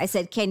 True. I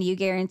said, can you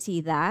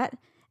guarantee that?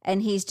 And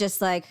he's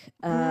just like,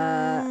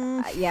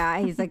 yeah.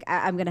 He's like,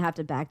 I'm going to have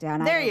to back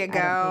down. There you go.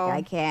 I don't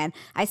think I can.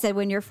 I said,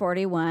 when you're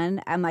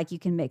 41, I'm like, you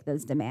can make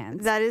those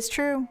demands. That is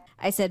true.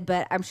 I said,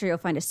 but I'm sure you'll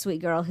find a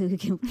sweet girl who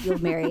you'll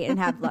marry and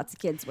have lots of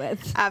kids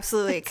with.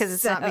 Absolutely, because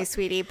it's not me,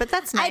 sweetie. But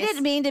that's nice. I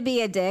didn't mean to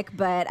be a dick,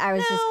 but I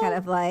was just kind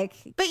of like.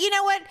 But you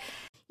know what?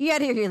 You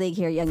out of your league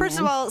here, young First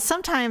man. of all,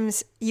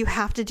 sometimes you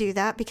have to do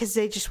that because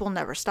they just will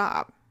never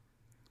stop.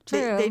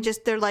 True.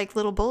 They're like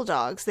little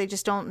bulldogs. They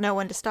just don't know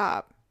when to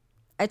stop.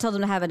 I told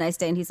him to have a nice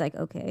day, and he's like,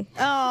 okay.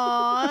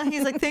 Aw,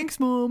 he's like, thanks,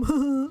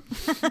 Mom.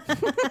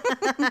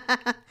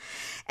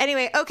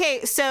 Anyway,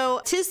 okay,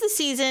 so 'tis the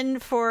season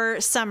for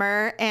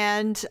summer,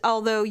 and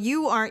although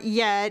you aren't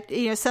yet,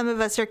 some of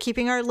us are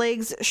keeping our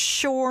legs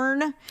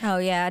shorn. Oh,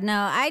 yeah.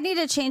 No, I need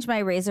to change my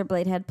razor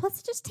blade head. Plus,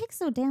 it just takes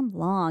so damn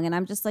long. And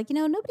I'm just like,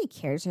 nobody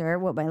cares here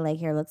what my leg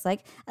hair looks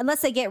like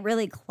unless they get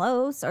really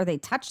close or they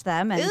touch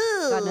them. And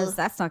God knows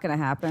that's not going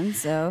to happen.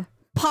 So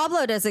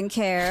Pablo doesn't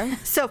care.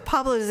 So if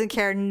Pablo doesn't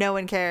care, no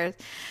one cares.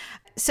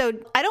 So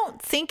I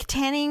don't think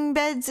tanning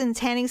beds and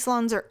tanning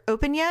salons are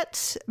open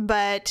yet,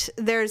 but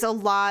there's a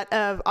lot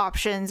of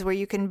options where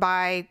you can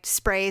buy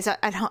sprays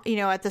at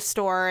the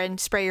store and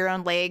spray your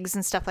own legs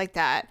and stuff like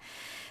that.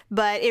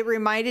 But it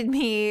reminded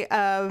me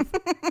of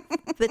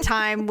the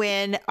time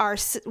when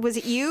was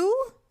it you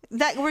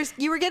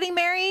were getting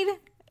married?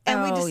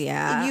 And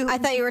yeah. I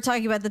thought you were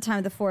talking about the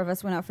time the four of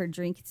us went out for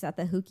drinks at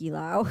the Hookie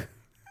Lao.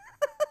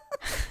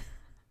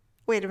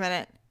 Wait a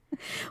minute.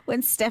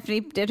 When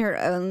Stephanie did her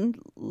own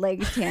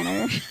leg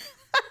tanner.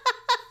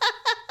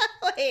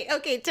 Wait,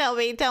 okay, tell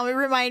me,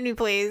 remind me,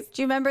 please.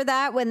 Do you remember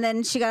that? When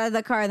then she got out of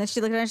the car and then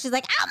she looked around and she's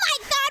like, oh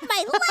my God,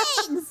 my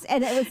legs!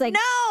 And it was like,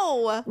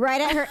 no!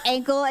 Right at her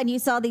ankle, and you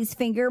saw these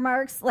finger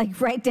marks like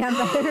right down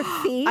by her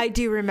feet. I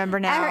do remember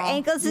now. At her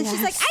ankles, and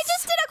she's like, I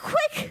just did a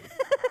quick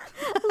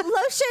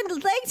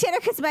lotion leg tanner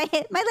because my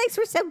legs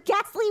were so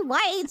ghastly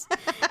white.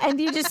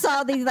 And you just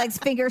saw these like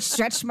finger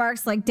stretch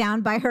marks like down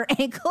by her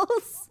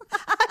ankles.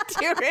 I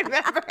do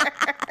remember.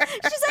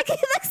 She's like, it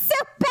looks so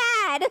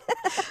bad.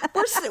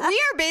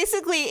 We are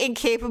basically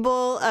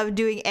incapable of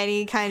doing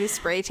any kind of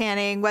spray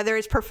tanning, whether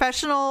it's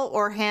professional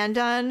or hand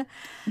done.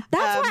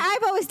 That's why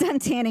I've always done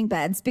tanning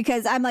beds,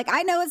 because I'm like,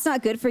 I know it's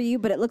not good for you,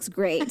 but it looks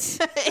great.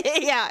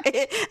 Yeah.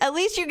 At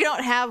least you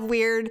don't have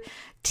weird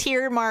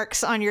tear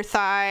marks on your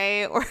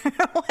thigh or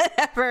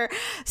whatever.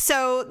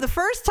 So the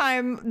first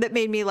time that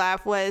made me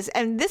laugh was,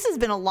 and this has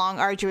been a long,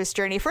 arduous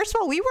journey. First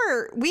of all, we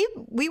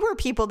were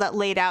people that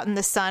laid out in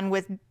the sun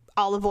with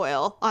olive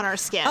oil on our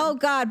skin. Oh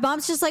God,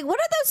 Mom's just like, what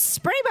are those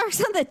spray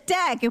marks on the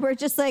deck? And we're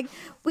just like,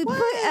 we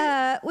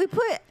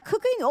put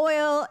cooking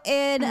oil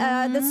in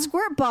the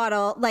squirt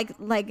bottle,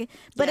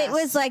 but it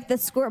was like the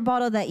squirt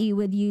bottle that you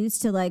would use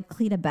to like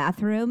clean a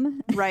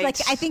bathroom. Right. Like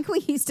I think we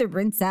used to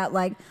rinse out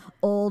like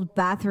old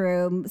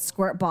bathroom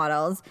squirt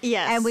bottles.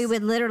 Yes. And we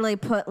would literally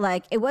put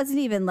like, it wasn't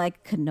even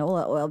like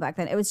canola oil back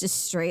then. It was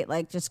just straight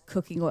like just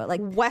cooking oil,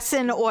 like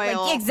Wesson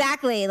oil. Like,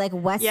 exactly, like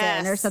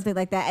Wesson or something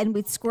like that. And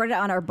we'd squirt it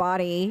on our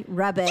body,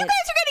 rub it. You guys are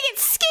gonna get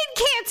skin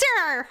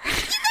cancer. You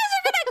guys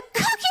are gonna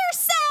cook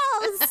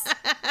yourselves.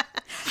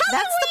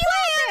 That's the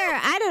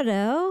plan. I don't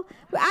know.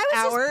 I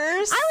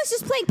was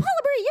just playing Paula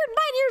Marie. You're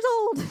 9 years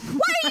old.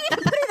 Why are you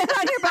even putting that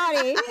on your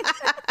body?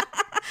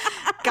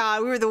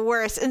 God, we were the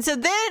worst. And so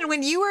then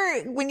when you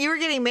were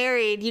getting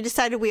married, you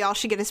decided we all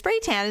should get a spray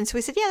tan. And so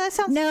we said, yeah, that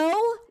sounds...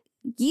 No,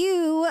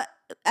 you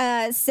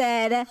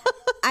said,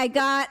 I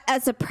got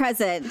as a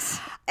present.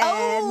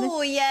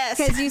 Oh, yes.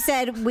 Because you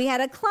said we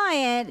had a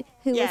client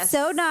who was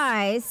so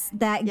nice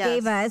that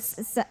gave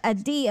us a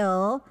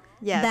deal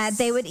that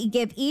they would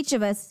give each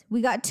of us.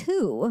 We got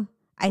two.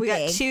 We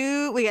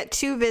got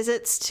two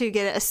visits to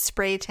get a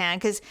spray tan,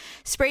 because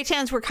spray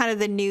tans were kind of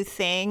the new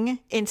thing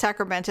in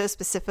Sacramento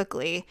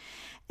specifically.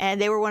 And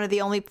they were one of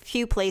the only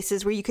few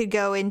places where you could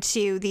go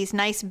into these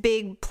nice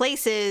big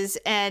places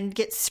and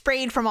get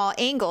sprayed from all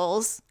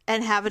angles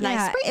and have a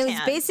nice spray tan. It was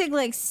basically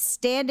like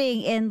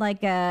standing in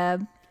like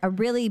a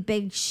really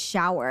big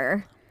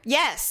shower.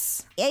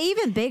 Yes.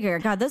 Even bigger.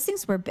 God, those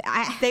things were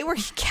they were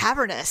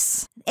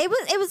cavernous.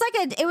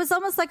 It was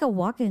almost like a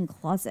walk-in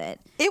closet.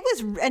 It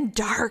was, and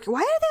dark. Why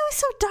are they always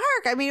so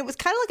dark? I mean, it was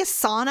kind of like a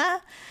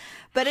sauna.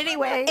 But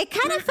anyway, it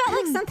kind of felt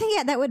like something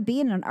that would be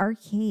in an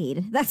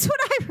arcade. That's what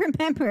I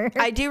remember.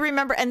 I do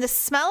remember. And the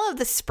smell of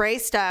the spray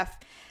stuff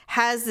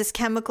has this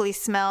chemically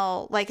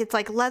smell, like it's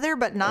like leather,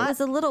 but not. It was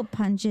a little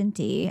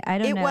pungenty. I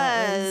don't know. It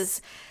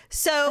was.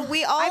 So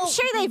we all. I'm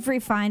sure they've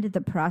refined the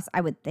process.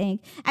 I would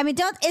think. I mean,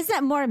 is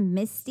that more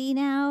misty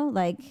now?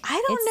 Like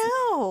I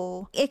don't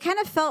know. It kind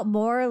of felt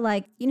more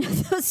like, you know,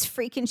 those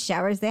freaking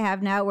showers they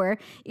have now, where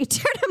you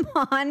turn them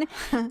on,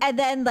 and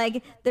then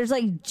like there's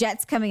like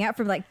jets coming out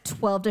from like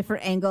 12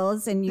 different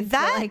angles, and you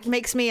that feel like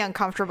makes me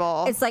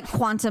uncomfortable. It's like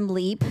quantum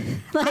leap.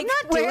 Like, I'm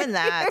not doing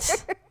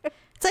that.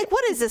 It's like,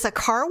 what is this, a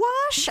car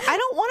wash? I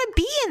don't want to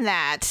be in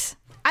that.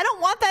 I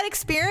don't want that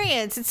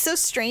experience. It's so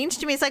strange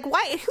to me. It's like,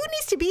 why? Who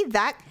needs to be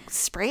that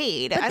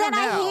sprayed? But I don't know.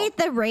 I hate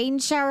the rain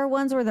shower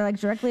ones where they're like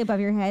directly above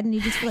your head and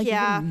you just feel like you're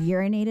getting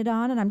urinated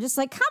on. And I'm just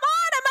like, come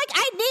on. I'm like,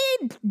 I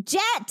need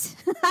jet.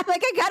 I'm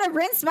like, I gotta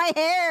rinse my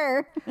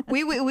hair.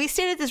 We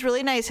stayed at this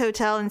really nice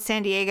hotel in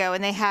San Diego,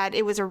 and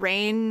it was a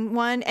rain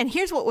one. And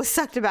here's what was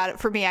sucked about it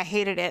for me. I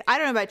hated it. I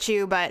don't know about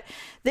you, but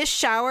this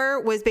shower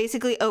was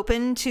basically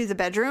open to the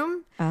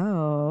bedroom.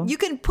 Oh. You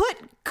can put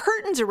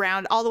curtains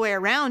around all the way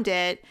around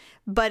it,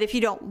 but if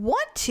you don't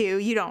want to,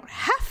 you don't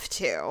have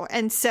to.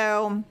 And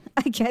so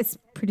I guess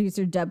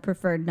producer Dub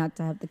preferred not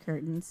to have the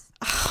curtains.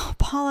 Oh,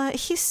 Paula,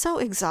 he's so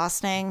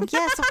exhausting.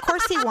 Yes, of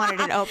course he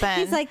wanted it open.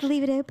 He's like,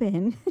 leave it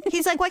open.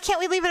 He's like, why can't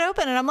we leave it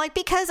open? And I'm like,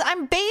 because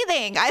I'm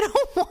bathing. I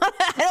don't want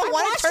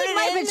to turn it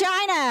my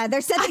vagina.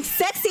 There's something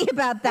sexy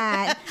about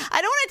that.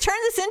 I don't want to turn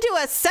this into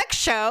a sex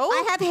show.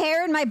 I have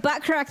hair in my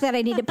butt crack that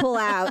I need to pull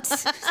out.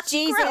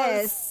 Jesus.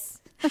 Gross.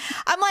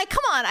 I'm like,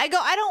 come on. I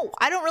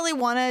don't really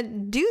want to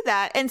do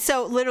that. And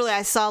so literally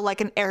I saw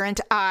like an errant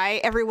eye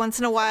every once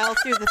in a while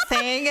through the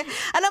thing. And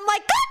I'm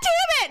like, God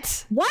damn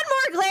it. One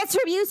more glance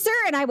from you, sir,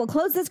 and I will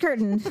close this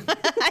curtain.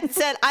 I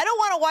said, I don't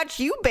want to watch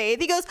you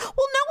bathe. He goes, well,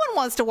 no one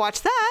wants to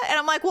watch that. And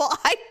I'm like, well,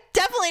 I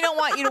definitely don't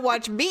want you to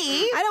watch me.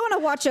 I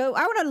don't want to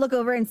I want to look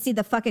over and see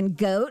the fucking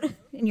goat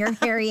in your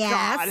hairy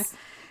ass.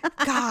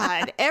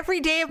 God, every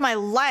day of my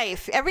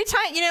life, every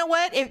time, you know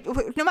what?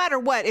 No matter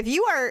what, if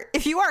you are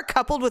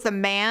coupled with a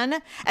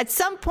man, at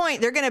some point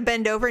they're going to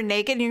bend over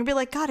naked and you're going to be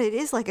like, God, it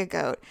is like a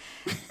goat.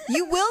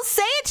 You will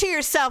say it to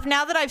yourself.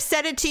 Now that I've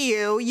said it to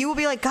you, you will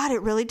be like, God,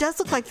 it really does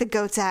look like the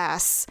goat's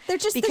ass.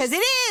 Because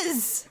it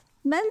is.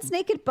 Men's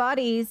naked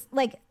bodies,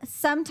 like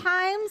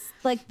sometimes,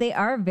 like they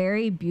are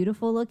very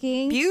beautiful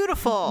looking.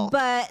 Beautiful.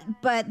 But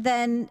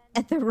then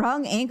at the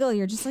wrong angle,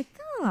 you're just like,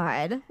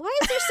 God, why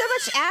is there so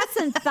much ass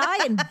and thigh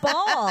and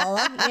ball?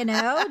 You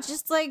know,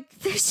 just like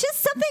there's just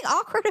something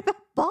awkward about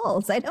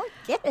balls. I don't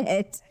get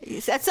it.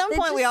 At some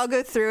point, we all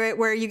go through it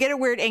where you get a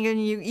weird angle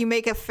and you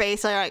make a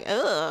face and you're like,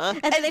 ugh.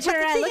 And then they turn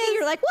around and look at you,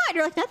 you're like, what? And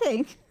you're like,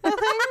 nothing.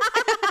 Nothing.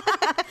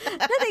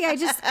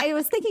 I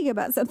was thinking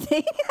about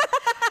something.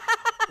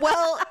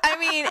 Well, I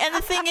mean, and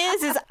the thing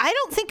is I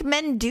don't think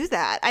men do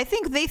that. I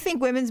think they think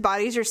women's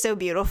bodies are so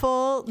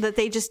beautiful that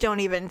they just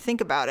don't even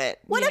think about it.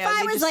 What if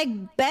I was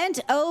like bent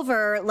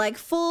over, like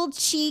full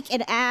cheek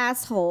and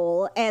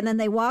asshole, and then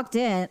they walked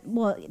in?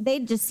 Well,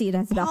 they'd just see it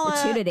as an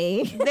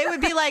opportunity. They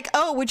would be like,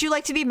 oh, would you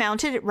like to be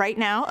mounted right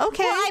now?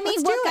 Okay. Well, I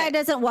mean, what guy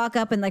doesn't walk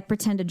up and like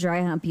pretend to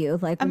dry hump you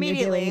like when you're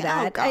doing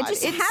that? Oh, God. It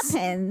just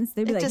happens.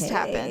 They'd be like, just hey.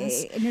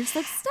 happens. And you're just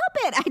like, stop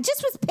it. I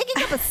just was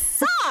picking up a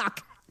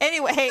sock.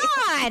 Anyway,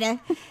 God.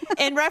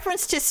 In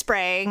reference to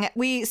spraying,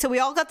 we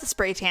all got the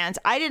spray tans.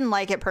 I didn't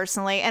like it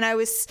personally, and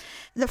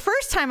the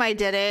first time I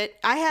did it,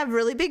 I have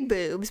really big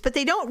boobs, but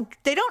they don't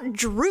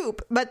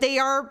droop, but they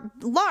are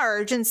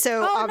large, and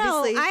so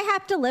obviously I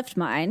have to lift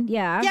mine.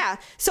 Yeah. Yeah.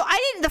 So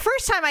the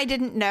first time I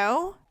didn't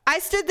know. I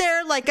stood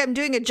there like I'm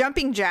doing a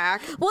jumping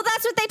jack. Well,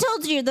 that's what they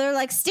told you. They're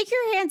like, stick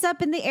your hands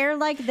up in the air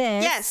like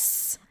this.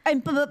 Yes.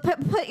 And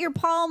put your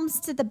palms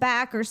to the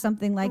back or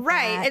something like that.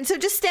 Right. And so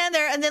just stand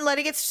there and then let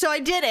it get. So I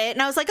did it.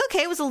 And I was like,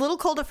 okay, it was a little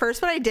cold at first,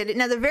 but I did it.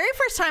 Now, the very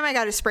first time I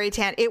got a spray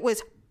tan, it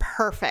was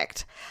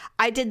perfect.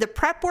 I did the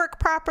prep work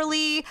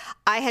properly.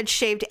 I had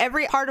shaved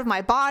every part of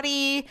my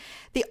body.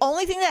 The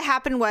only thing that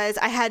happened was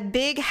I had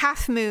big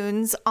half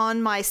moons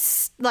on my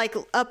like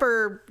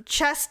upper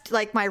chest,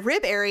 like my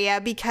rib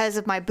area because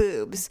of my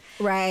boobs.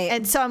 Right.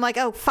 And so I'm like,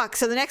 oh, fuck.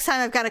 So the next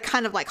time I've got to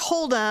kind of like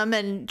hold them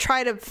and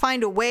try to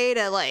find a way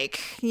to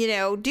like, you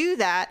know, do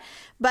that.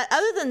 But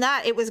other than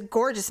that, it was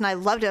gorgeous and I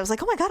loved it. I was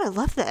like, oh my God, I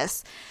love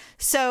this.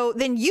 So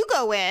then you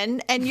go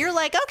in and you're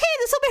like, okay,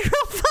 this will be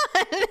real fun.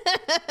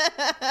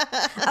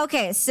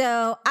 Okay,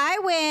 so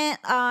I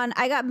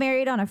got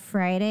married on a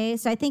Friday.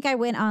 So I think I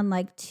went on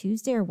like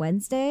Tuesday or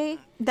Wednesday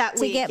that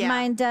to week, get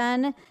mine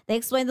done. They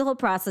explained the whole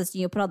process.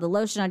 You put all the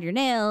lotion on your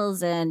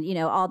nails and, you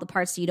know, all the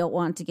parts you don't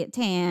want to get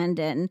tanned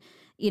and,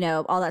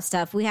 all that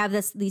stuff. We have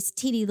these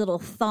teeny little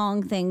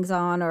thong things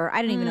on, or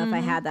I don't even know if I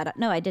had that.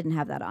 No, I didn't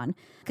have that on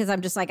because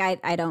I'm just like,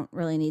 I don't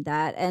really need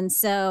that. And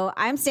so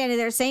I'm standing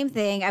there, same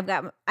thing. I've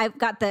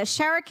got the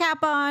shower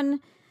cap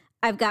on.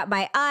 I've got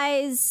my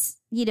eyes,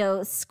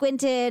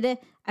 squinted.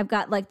 I've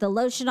got like the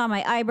lotion on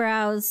my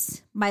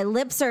eyebrows. My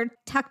lips are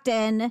tucked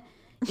in,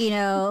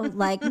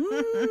 like,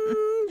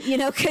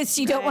 because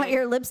you don't want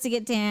your lips to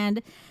get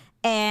tanned.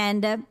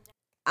 And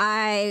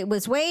I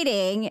was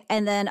waiting,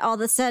 and then all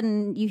of a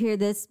sudden you hear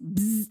this,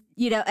 bzz,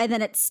 and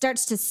then it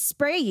starts to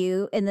spray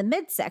you in the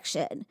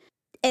midsection,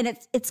 and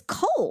it's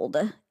cold.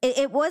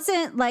 It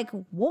wasn't like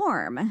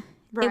warm.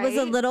 Right. It was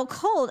a little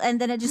cold, and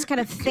then it just kind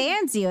of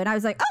fans you. And I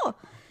was like, oh,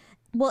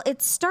 well,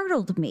 it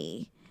startled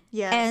me.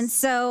 Yes. And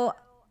so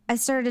I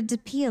started to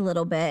pee a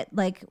little bit.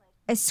 Like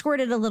I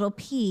squirted a little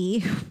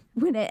pee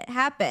when it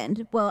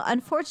happened. Well,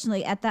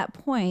 unfortunately, at that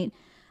point,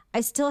 I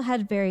still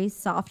had very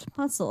soft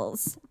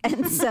muscles.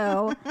 And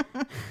so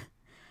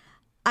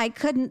I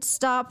couldn't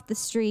stop the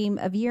stream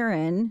of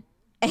urine.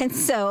 And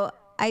so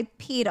I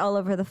peed all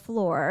over the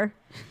floor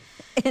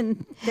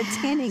in the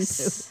tanning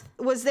booth.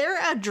 Was there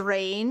a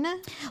drain?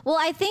 Well,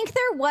 I think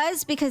there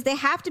was, because they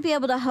have to be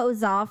able to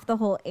hose off the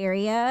whole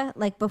area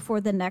like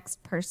before the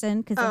next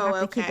person, because they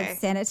have to keep it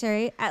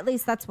sanitary. At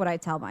least that's what I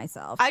tell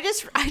myself. I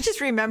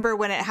just remember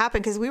when it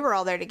happened, because we were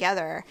all there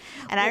together.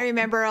 And I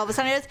remember all of a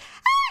sudden it was...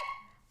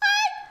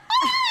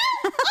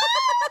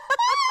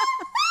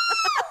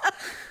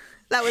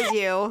 That was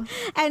you.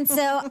 And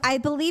so I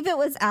believe it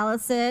was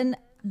Allison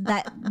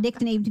that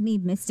nicknamed me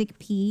Mystic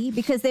P,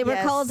 because they were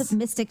called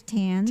Mystic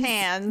Tans.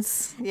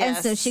 Yes. And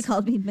so she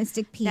called me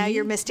Mystic P. Now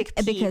you're Mystic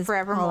P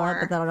forevermore.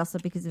 But that also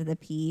because of the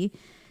P.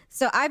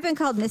 So I've been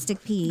called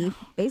Mystic P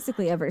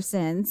basically ever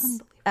since.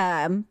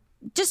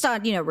 Just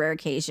on, rare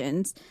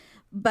occasions.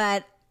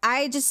 But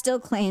I just still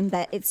claim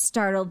that it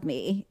startled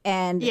me.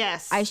 And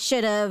I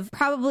should have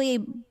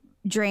probably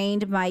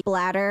drained my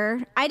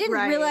bladder. I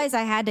didn't realize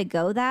I had to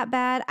go that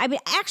bad. I mean,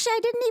 actually, I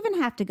didn't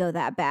even have to go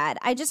that bad.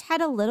 I just had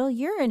a little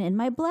urine in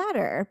my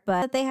bladder.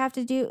 But they have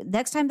to do,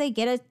 next time they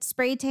get a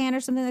spray tan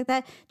or something like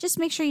that, just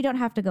make sure you don't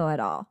have to go at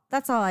all.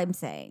 That's all I'm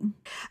saying.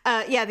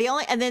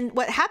 And then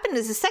what happened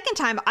is the second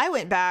time I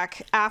went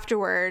back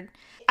afterward,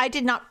 I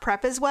did not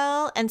prep as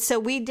well. And so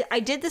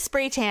I did the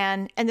spray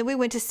tan, and then we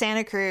went to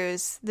Santa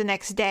Cruz the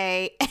next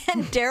day.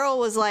 And Daryl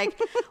was like,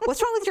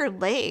 "What's wrong with your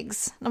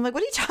legs?" And I'm like,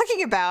 "What are you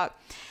talking about?"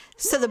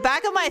 So the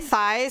back of my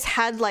thighs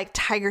had like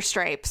tiger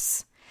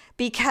stripes,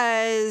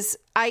 because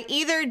I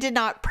either did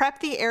not prep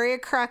the area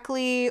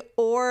correctly,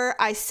 or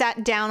I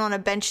sat down on a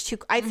bench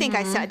I think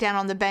I sat down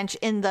on the bench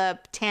in the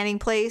tanning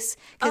place,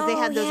 because they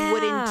had those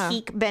wooden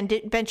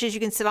teak benches you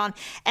can sit on,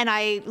 and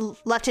I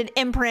left an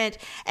imprint,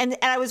 and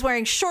I was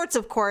wearing shorts,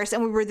 of course,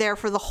 and we were there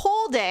for the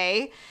whole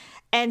day.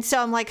 And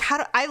so I'm like,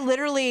 I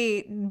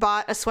literally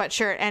bought a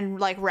sweatshirt and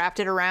like wrapped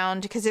it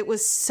around, because it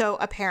was so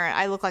apparent.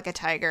 I look like a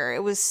tiger.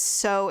 It was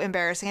so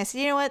embarrassing. I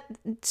said, you know what?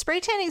 Spray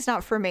tanning is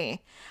not for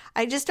me.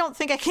 I just don't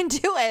think I can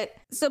do it.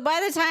 So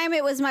by the time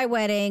it was my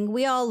wedding,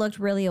 we all looked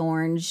really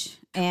orange.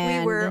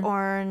 And we were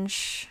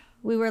orange.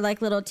 We were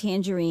like little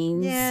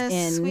tangerines.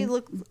 Yes, we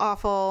looked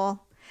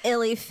awful.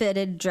 Illy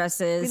fitted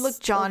dresses. We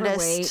looked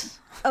jaundiced.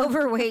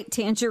 Overweight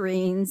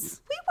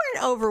tangerines. We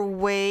weren't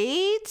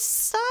overweight.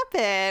 Stop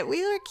it.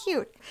 We were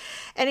cute.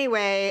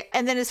 Anyway,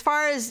 and then as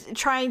far as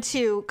trying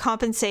to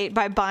compensate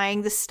by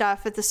buying the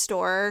stuff at the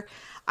store,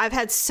 I've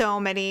had so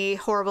many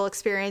horrible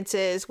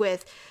experiences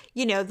with,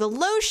 the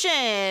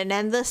lotion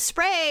and the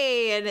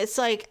spray, and it's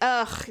like,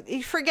 ugh,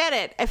 forget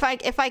it. If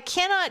I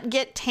cannot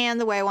get tan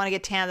the way I want to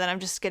get tan, then I'm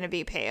just going to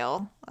be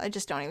pale. I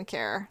just don't even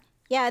care.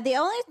 Yeah, the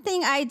only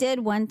thing I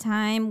did one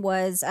time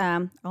was,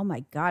 oh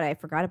my God, I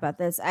forgot about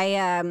this.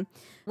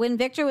 When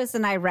Victor was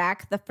in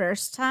Iraq the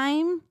first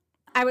time,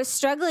 I was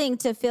struggling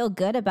to feel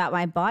good about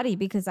my body,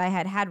 because I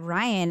had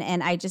Ryan,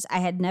 and I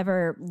had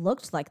never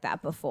looked like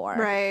that before.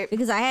 Right.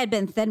 Because I had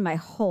been thin my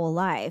whole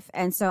life.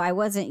 And so I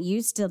wasn't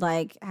used to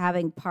like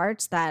having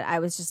parts that I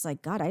was just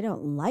like, God, I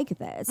don't like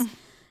this.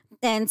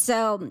 And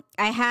so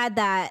I had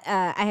that,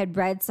 I had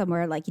read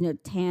somewhere like,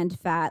 tanned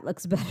fat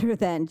looks better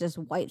than just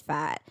white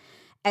fat.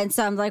 And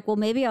so I'm like, well,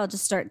 maybe I'll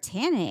just start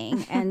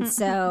tanning. And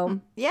so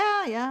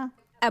yeah.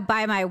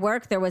 By my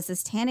work, there was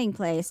this tanning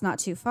place not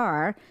too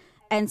far.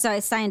 And so I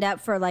signed up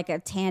for like a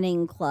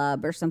tanning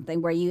club or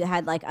something, where you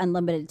had like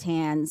unlimited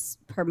tans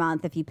per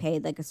month if you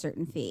paid like a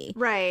certain fee.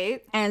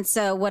 Right. And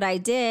so what I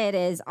did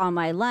is, on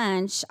my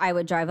lunch, I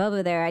would drive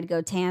over there. I'd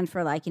go tan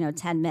for like,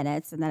 10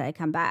 minutes, and then I'd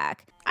come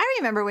back. I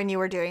remember when you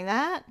were doing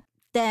that.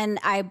 Then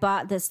I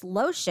bought this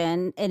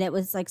lotion, and it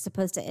was like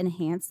supposed to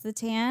enhance the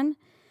tan.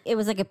 It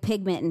was like a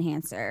pigment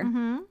enhancer.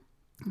 Mm-hmm.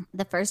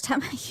 The first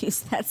time I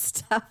used that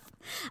stuff,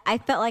 I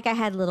felt like I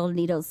had little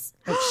needles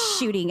like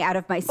shooting out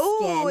of my skin.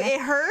 Oh,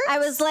 it hurts? I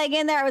was like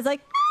in there. I was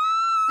like,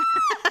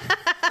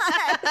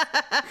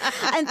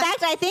 in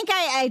fact, I think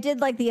I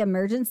did like the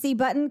emergency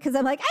button, because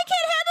I'm like, I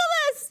can't handle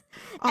this.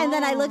 And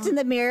then I looked in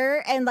the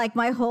mirror, and like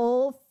my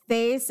whole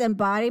face and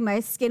body.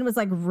 My skin was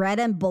like red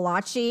and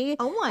blotchy.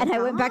 Oh my And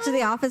I went back to God.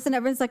 the office and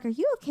everyone's like, are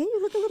you okay? You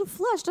look a little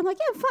flushed. I'm like,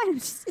 yeah, I'm fine.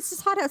 It's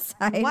just hot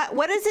outside.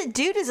 What does it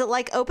do? Does it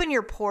like open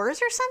your pores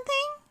or something?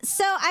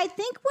 So I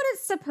think what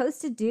it's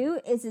supposed to do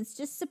is it's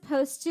just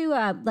supposed to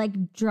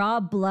like draw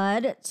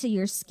blood to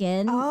your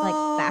skin like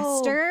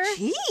faster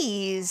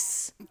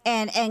Jeez.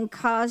 and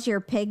cause your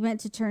pigment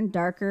to turn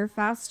darker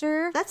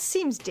faster. That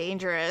seems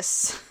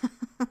dangerous.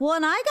 Well,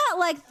 and I got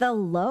like the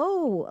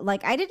low,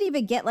 like I didn't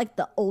even get like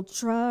the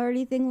ultra or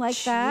anything like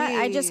that.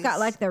 I just got Jeez.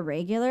 like the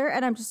regular,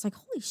 and I'm just like,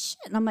 holy shit.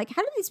 And I'm like,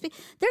 how do these be?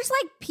 There's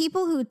like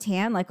people who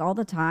tan like all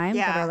the time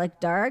that Yeah. are like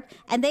dark,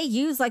 and they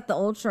use like the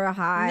ultra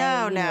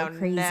high,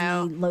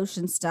 crazy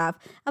lotion stuff.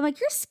 I'm like,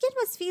 your skin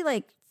must be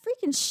like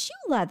freaking shoe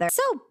leather.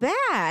 So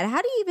bad.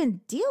 How do you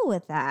even deal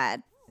with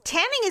that?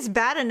 Tanning is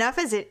bad enough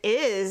as it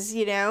is,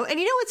 you know? And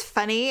you know what's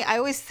funny? I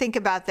always think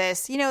about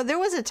this. You know, there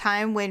was a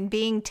time when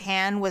being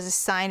tan was a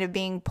sign of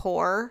being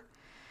poor,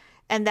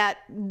 and that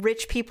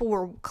rich people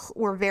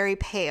were very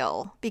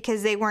pale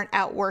because they weren't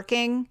out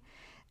working,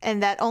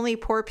 and that only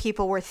poor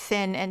people were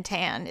thin and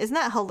tan. Isn't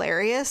that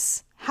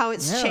hilarious? How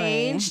it's Really?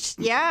 changed?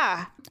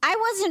 Yeah. I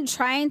wasn't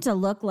trying to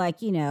look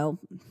like, you know,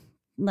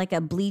 like a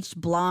bleached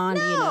blonde,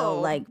 you know, No.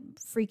 like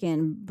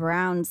freaking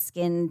brown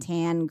skin,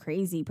 tan,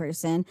 crazy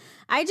person.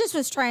 I just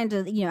was trying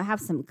to, you know, have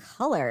some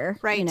color,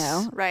 Right, you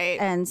know, right.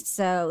 And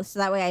so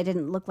that way I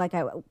didn't look like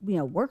I, you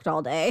know, worked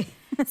all day.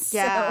 So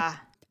Yeah.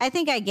 I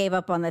think I gave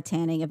up on the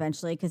tanning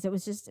eventually because it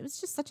was just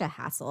such a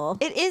hassle.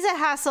 It is a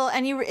hassle,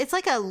 and it's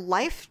like a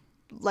life,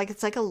 like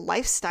it's like a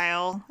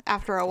lifestyle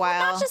after a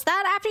while. Not just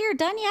that, after you're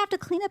done, you have to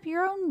clean up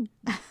your own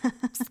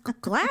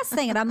glass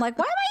thing. And I'm like,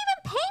 why am I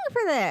even paying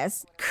for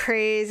this?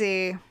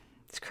 Crazy.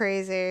 It's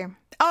crazy.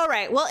 All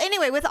right. Well,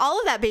 anyway, with all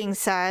of that being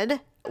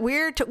said,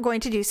 we're going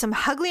to do some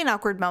ugly and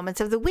awkward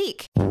moments of the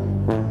week.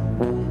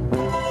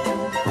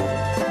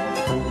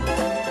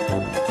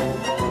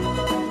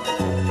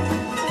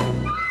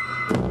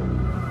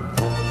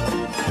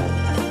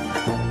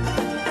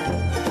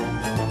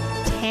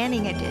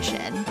 Tanning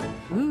edition,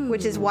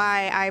 which is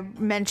why I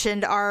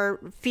mentioned our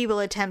feeble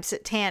attempts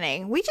at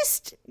tanning. We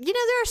just, you know,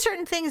 there are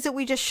certain things that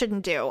we just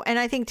shouldn't do. And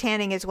I think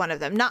tanning is one of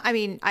them.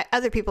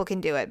 Other people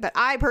can do it, but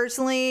I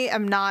personally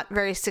am not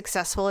very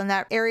successful in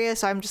that area.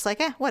 So I'm just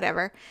like,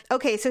 whatever.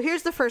 Okay, so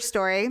here's the first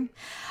story.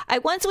 I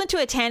once went to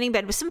a tanning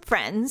bed with some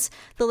friends.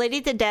 The lady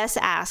at the desk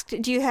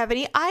asked, "Do you have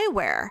any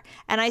eyewear?"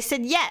 And I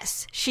said,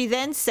 "Yes." She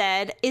then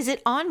said, "Is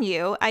it on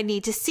you? I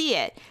need to see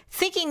it."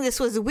 Thinking this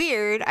was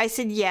weird, I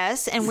said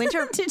yes and went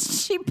to Did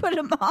she put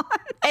them on?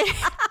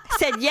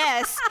 said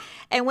yes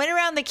and went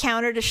around the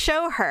counter to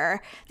show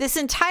her. This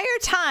entire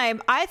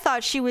time, I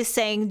thought she was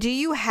saying, "Do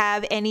you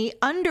have any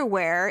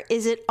underwear?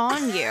 Is it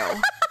on you?"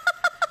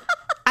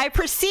 I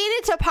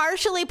proceeded to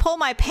partially pull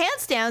my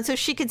pants down so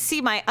she could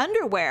see my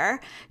underwear.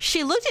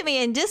 She looked at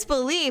me in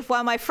disbelief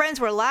while my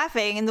friends were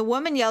laughing, and the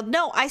woman yelled,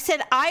 "No, I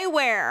said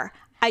eyewear."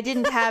 I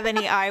didn't have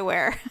any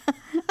eyewear.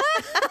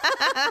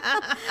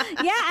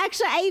 Yeah,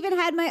 actually, I even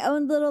had my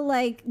own little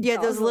like Yeah,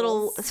 those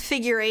little goggles.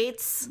 figure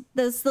eights,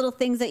 those little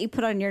things that you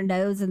put on your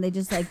nose, and they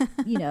just like,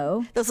 you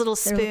know, those little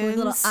they're spoons.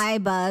 little eye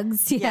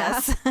bugs. Yeah.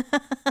 Yes.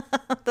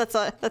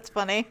 That's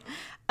funny.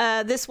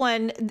 This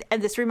one,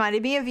 and this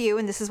reminded me of you,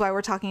 and this is why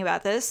we're talking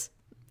about this.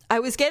 I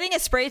was getting a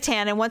spray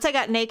tan, and once I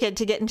got naked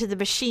to get into the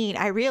machine,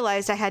 I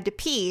realized I had to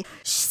pee,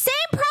 Same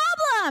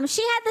problem.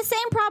 She had the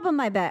same problem,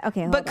 I bet.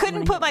 Okay, hold but on, I couldn't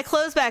wanna put hear my this.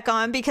 clothes back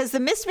on because the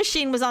mist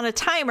machine was on a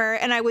timer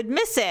and I would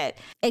miss it.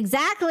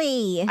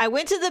 Exactly. I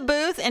went to the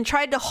booth and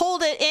tried to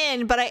hold it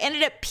in, but I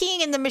ended up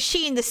peeing in the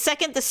machine the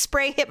second the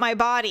spray hit my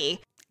body.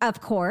 Of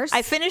course.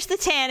 I finished the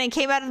tan and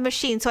came out of the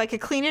machine so I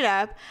could clean it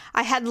up.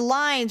 I had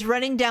lines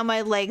running down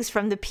my legs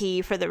from the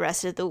pee for the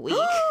rest of the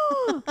week.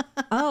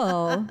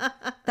 Oh,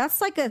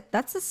 that's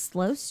a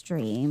slow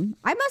stream.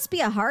 I must be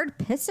a hard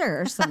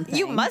pisser or something.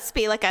 You must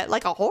be like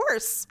a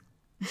horse.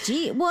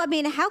 Gee, well, I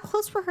mean, how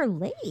close were her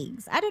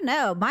legs? I don't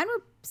know. Mine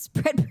were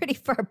spread pretty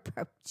far.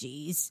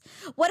 Jeez,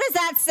 what does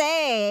that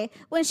say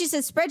when she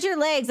says spread your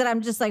legs? And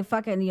I'm just like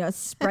fucking, you know,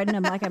 spreading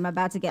them like I'm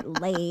about to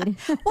get laid.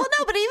 Well,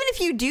 no, but even if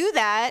you do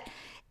that,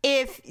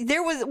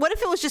 what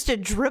if it was just a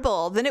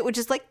dribble? Then it would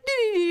just like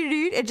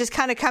it just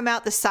kind of come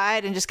out the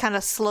side and just kind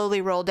of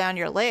slowly roll down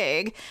your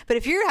leg. But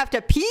if you have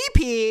to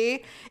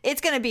pee,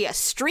 it's going to be a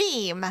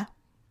stream.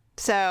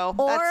 So,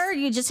 Or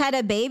you just had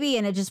a baby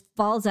and it just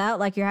falls out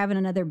like you're having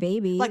another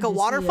baby. like a Just,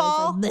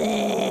 waterfall. You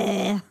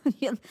know,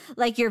 it's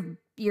like, like your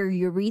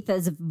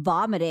urethra's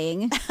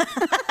vomiting.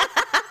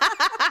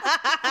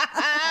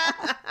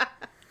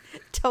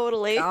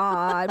 Totally.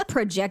 God,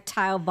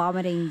 projectile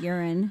vomiting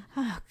urine.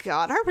 Oh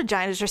God, our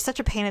vaginas are such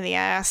a pain in the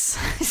ass.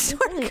 I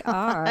swear to They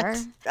God. are.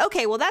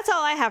 Okay, well that's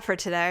all I have for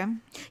today.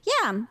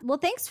 Yeah. Well,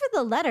 thanks for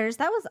the letters.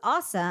 That was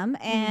awesome.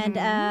 And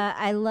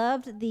I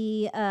loved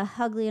the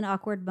ugly and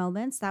awkward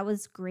moments. That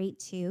was great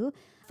too.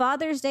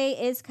 Father's Day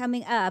is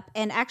coming up.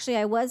 And actually,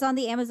 I was on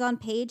the Amazon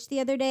page the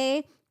other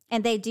day,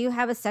 and they do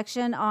have a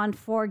section on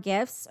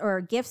gifts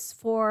or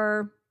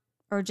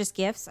just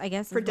gifts, I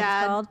guess. For is what it's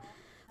dad. called.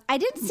 I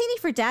didn't see any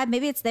for dad.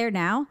 Maybe it's there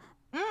now.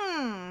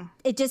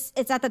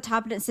 It's at the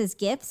top and it says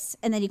gifts,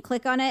 and then you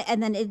click on it,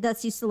 and then it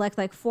lets you select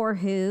like for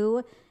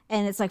who,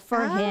 and it's like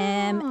for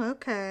him.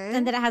 Okay.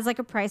 And then it has like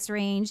a price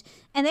range,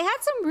 and they had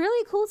some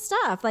really cool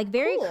stuff, like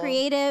very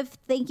creative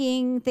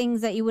thinking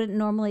things that you wouldn't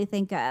normally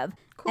think of.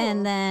 Cool.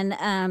 And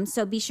then,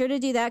 so be sure to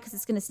do that because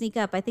it's going to sneak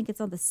up. I think it's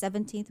on the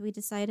 17th, we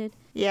decided.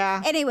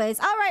 Yeah. Anyways,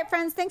 all right,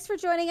 friends, thanks for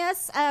joining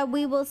us.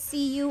 We will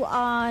see you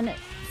on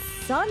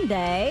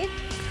Sunday,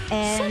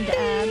 and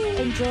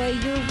enjoy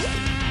your week.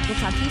 We'll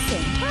talk to you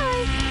soon.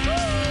 Bye.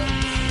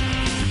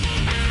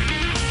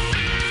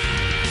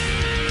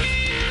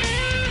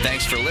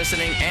 Thanks for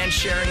listening and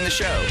sharing the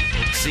show.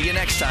 See you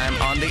next time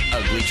on The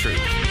Ugly Truth.